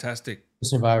 She's fantastic.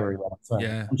 Survivor,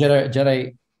 Yeah.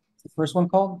 Jedi. The first one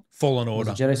called Fallen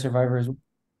Order. Jedi Survivor as well?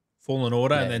 Fallen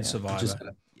Order Yeah, and then yeah.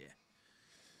 Survivor. Yeah.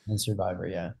 And Survivor,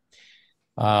 yeah.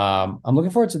 I'm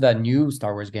looking forward to that new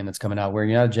Star Wars game that's coming out where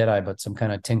you're not a Jedi, but some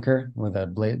kind of tinker with a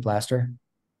blade blaster.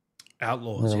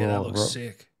 Outlaws, yeah, that looks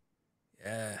sick.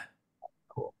 Yeah.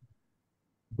 Cool.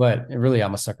 But really,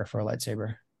 I'm a sucker for a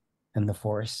lightsaber and the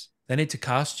Force. They need to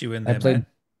cast you in there, man.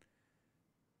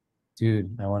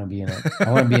 Dude, I want to be in it. I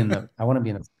want to be in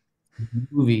the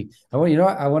movie. I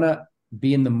want to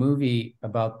be in the movie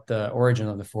about the origin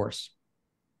of the Force.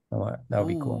 That would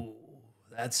be cool.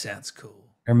 That sounds cool.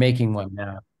 They're making one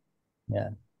now. Yeah.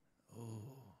 Ooh.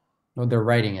 Well, they're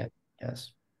writing it.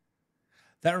 Yes.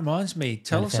 That reminds me.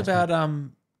 Tell us Fantastic. about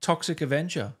Toxic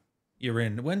Avenger you're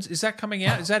in. When's is that coming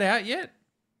out? Is that out yet?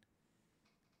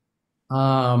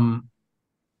 Um,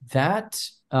 that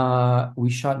we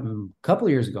shot a couple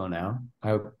years ago now.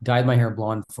 I dyed my hair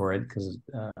blonde for it because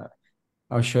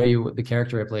I'll show you what the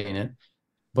character I play in it.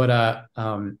 But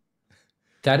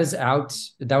that is out.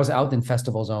 That was out in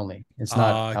festivals only. It's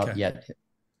not Ah, out okay. yet.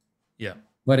 Yeah.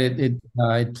 But it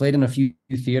played in a few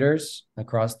theaters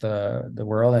across the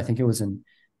world. I think it was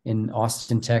in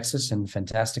Austin, Texas, and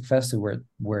Fantastic Fest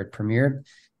where it premiered.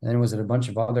 And then it was at a bunch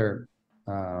of other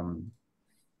um,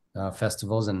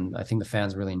 festivals, and I think the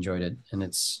fans really enjoyed it. And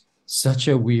it's such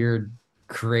a weird,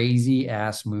 crazy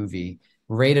ass movie,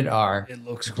 rated R, It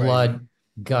looks crazy. blood,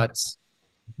 guts,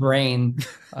 brain.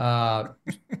 Uh,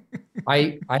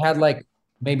 I had like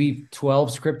maybe 12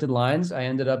 scripted lines. I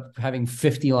ended up having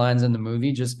 50 lines in the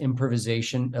movie, just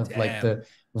improvisation of like Damn.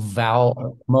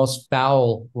 the most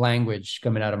foul language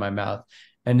coming out of my mouth.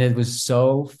 And it was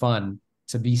so fun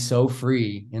to be so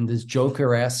free in this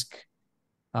Joker-esque.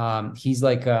 He's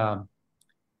like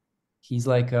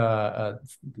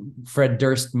Fred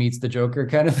Durst meets the Joker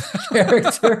kind of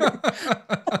character.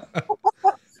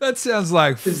 That sounds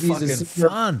like Because he's a fucking super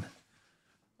fun.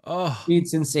 Oh,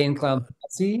 meets insane clown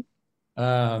Patsy.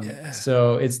 yeah.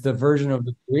 So it's the version of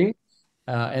the three.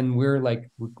 And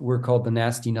we're called the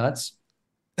Nasty Nuts,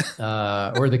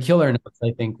 or the Killer Nuts.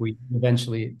 I think we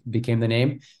eventually became the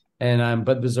name. And I'm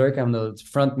Bud Berserk. I'm the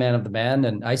front man of the band,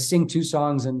 and I sing two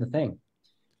songs in the thing.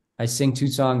 I sing two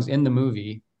songs in the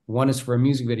movie. One is for a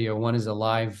music video. One is a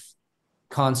live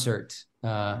concert.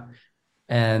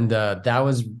 And that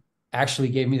was actually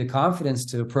gave me the confidence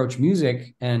to approach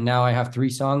music. And now I have three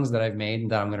songs that I've made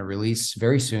that I'm going to release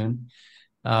very soon,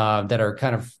 that are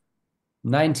kind of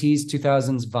 90s,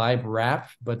 2000s vibe rap,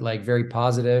 but like very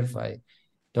positive. I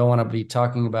don't want to be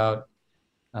talking about,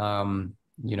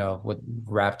 what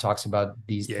rap talks about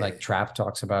these, Yeah. like trap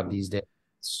talks about these days.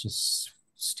 It's just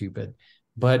stupid.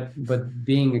 But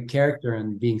being a character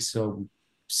and being so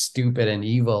stupid and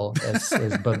evil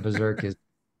as Bud Berserk is,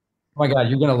 oh my God,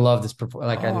 you're gonna love this.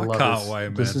 Like, I Oh, I love can't this.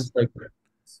 wait, This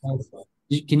man. is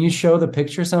like, can you show the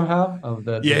picture somehow of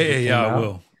Yeah, the yeah, yeah, came I out?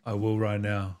 will. I will right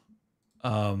now.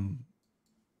 Um,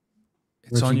 Or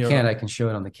it's if on you your can't, I can show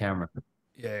it on the camera.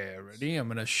 yeah, ready? I'm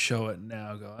gonna show it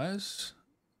now, guys.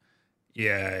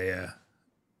 Yeah, yeah,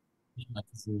 I can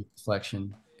see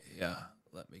reflection. yeah.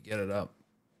 Let me get it up.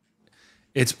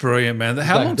 It's brilliant, man. He's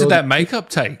How got long did gold. that makeup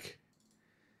take?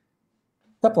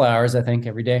 A couple hours, I think,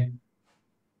 every day.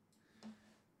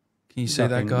 Can you see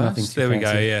that, Nothing guys? too There we go.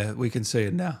 fancy. Yeah, we can see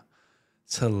it now.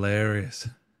 It's hilarious.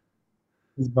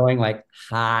 He's going like,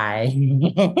 hi.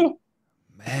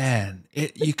 Man,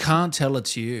 you can't tell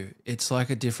it's you. It's like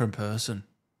a different person.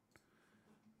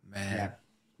 Yeah. Man.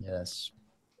 Yes.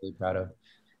 Really proud of.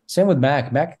 Same with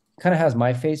Mac. Mac kind of has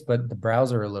my face, but the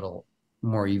brows are a little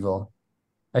more evil.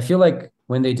 I feel like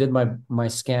when they did my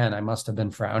scan, I must have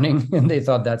been frowning, and they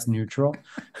thought that's neutral.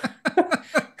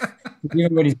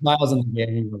 Even when he smiles in the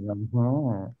game, he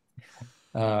goes,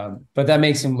 oh. But that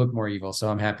makes him look more evil. So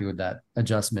I'm happy with that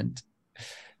adjustment.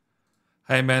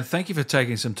 Hey, man, thank you for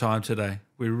taking some time today.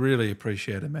 We really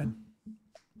appreciate it, man.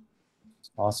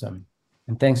 Awesome.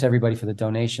 And thanks everybody for the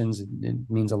donations. It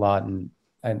means a lot. And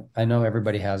I know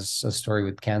everybody has a story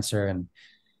with cancer, and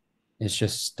it's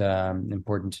just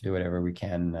important to do whatever we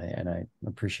can. And I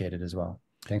appreciate it as well.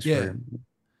 Thanks Yeah. for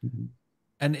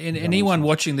And the anyone donations.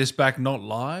 watching this back not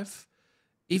live,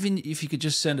 even if you could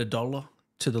just send $1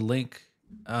 to the link,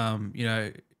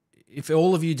 if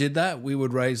all of you did that, we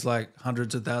would raise like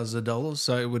hundreds of thousands of dollars.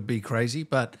 So it would be crazy.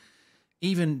 But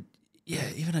even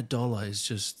 $1 is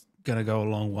just going to go a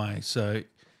long way. So it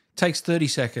takes 30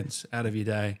 seconds out of your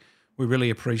day. We really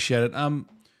appreciate it.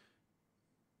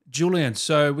 Julian,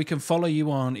 so we can follow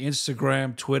you on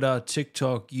Instagram, Twitter,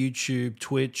 TikTok, YouTube,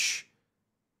 Twitch.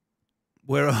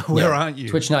 Where aren't you?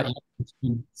 Twitch not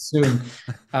yet, soon.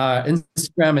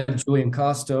 Instagram at Julian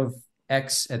Kostov,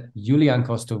 X at Julian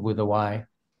Kostov with a Y,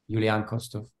 Julian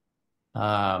Kostov.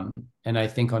 And I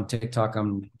think on TikTok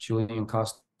I'm Julian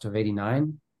Kostov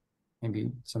 89,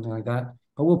 maybe something like that.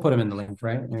 But we'll put them in the link,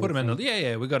 right? Put them in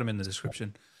the we got them in the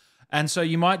description. And so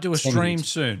you might do a Same stream YouTube.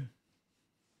 soon.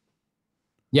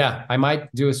 Yeah, I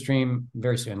might do a stream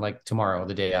very soon, like tomorrow,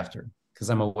 the day after, because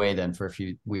I'm away then for a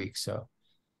few weeks. So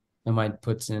I might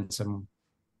put in some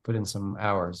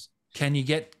hours. Are you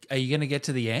going to get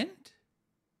to the end?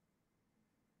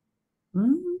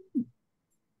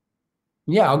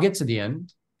 Yeah, I'll get to the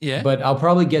end. Yeah. But I'll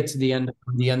probably get to the end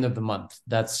of the month.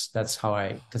 That's how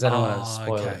because I don't want to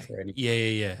spoil it for any.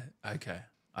 Yeah. Okay.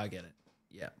 I get it.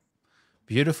 Yeah.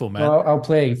 Beautiful, man. Well, I'll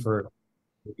play for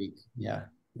a week. Yeah,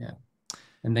 yeah,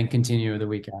 and then continue the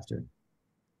week after.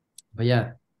 But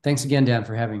yeah, thanks again, Dan,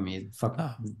 for having me.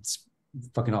 Oh, It's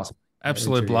fucking awesome.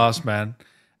 absolute blast, man.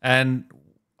 And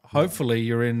hopefully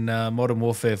you're in Modern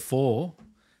Warfare 4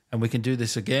 and we can do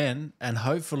this again. And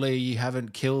hopefully you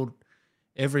haven't killed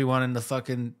everyone in the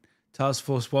fucking Task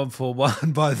Force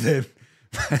 141 by then.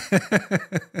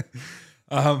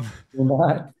 You're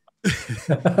not.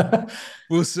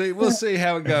 We'll see. We'll see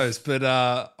how it goes. But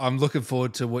I'm looking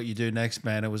forward to what you do next,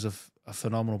 man. It was a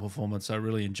phenomenal performance. I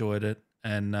really enjoyed it.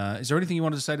 And is there anything you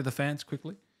wanted to say to the fans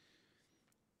quickly?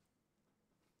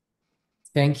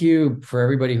 Thank you for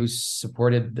everybody who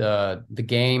supported the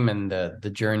game and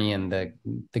the journey and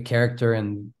the character,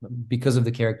 and because of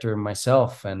the character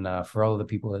myself, and for all of the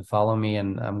people that follow me.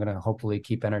 And I'm gonna hopefully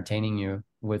keep entertaining you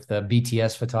with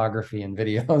BTS photography and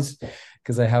videos,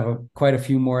 because I have quite a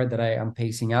few more that I'm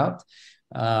pacing out.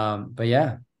 But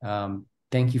yeah,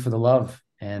 thank you for the love,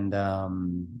 and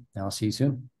I'll see you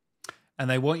soon. And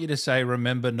they want you to say,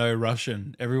 "Remember, no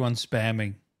Russian." Everyone's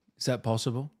spamming. Is that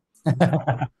possible?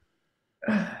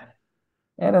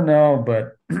 I don't know,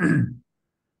 but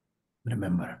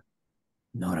remember,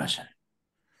 no Russian.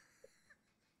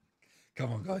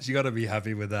 Come on, guys. You got to be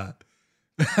happy with that.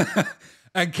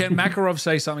 And can Makarov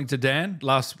say something to Dan?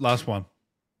 Last one.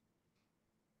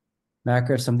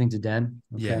 Makarov, something to Dan?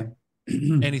 Okay.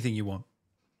 Yeah. Anything you want.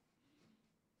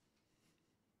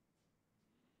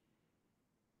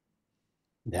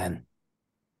 Dan,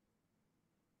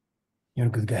 you're a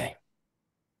good guy.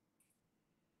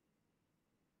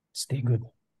 Stay good.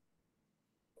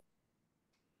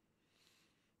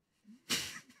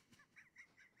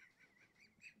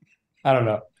 I don't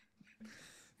know.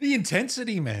 The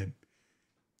intensity, man.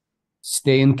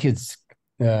 Stay in kids.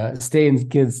 Stay in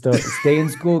kids stuff. Stay in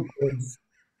school, kids.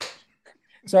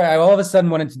 Sorry, I all of a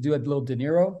sudden wanted to do a little De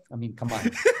Niro. I mean, come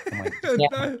on.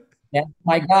 Yeah, Dan's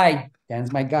my guy.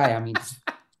 Dan's my guy. I mean,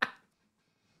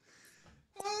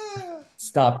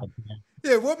 stop it, man.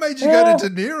 Yeah, what made you go to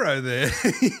De Niro there?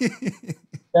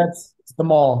 That's the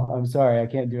mall. I'm sorry, I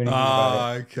can't do anything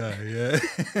about it. Okay,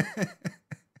 yeah.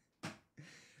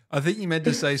 I think you meant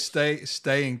to say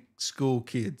stay in school,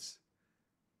 kids.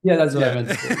 Yeah, that's what I meant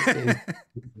to say.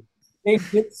 Stay in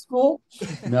kid school?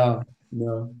 No.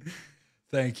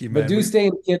 Thank you, man. But do stay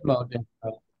in kid mode.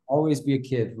 Always be a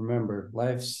kid. Remember,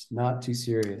 life's not too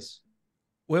serious.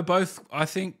 We're both, I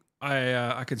think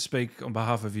I can speak on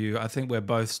behalf of you. I think we're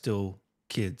both still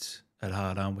kids at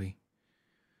heart, aren't we?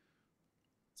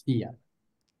 Yeah.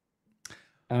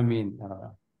 I mean, I don't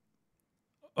know.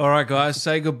 All right, guys,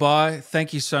 say goodbye.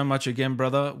 Thank you so much again,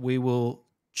 brother. We will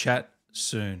chat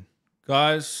soon.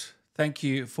 Guys, thank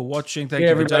you for watching. Thank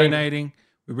you for donating.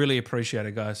 We really appreciate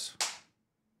it, guys.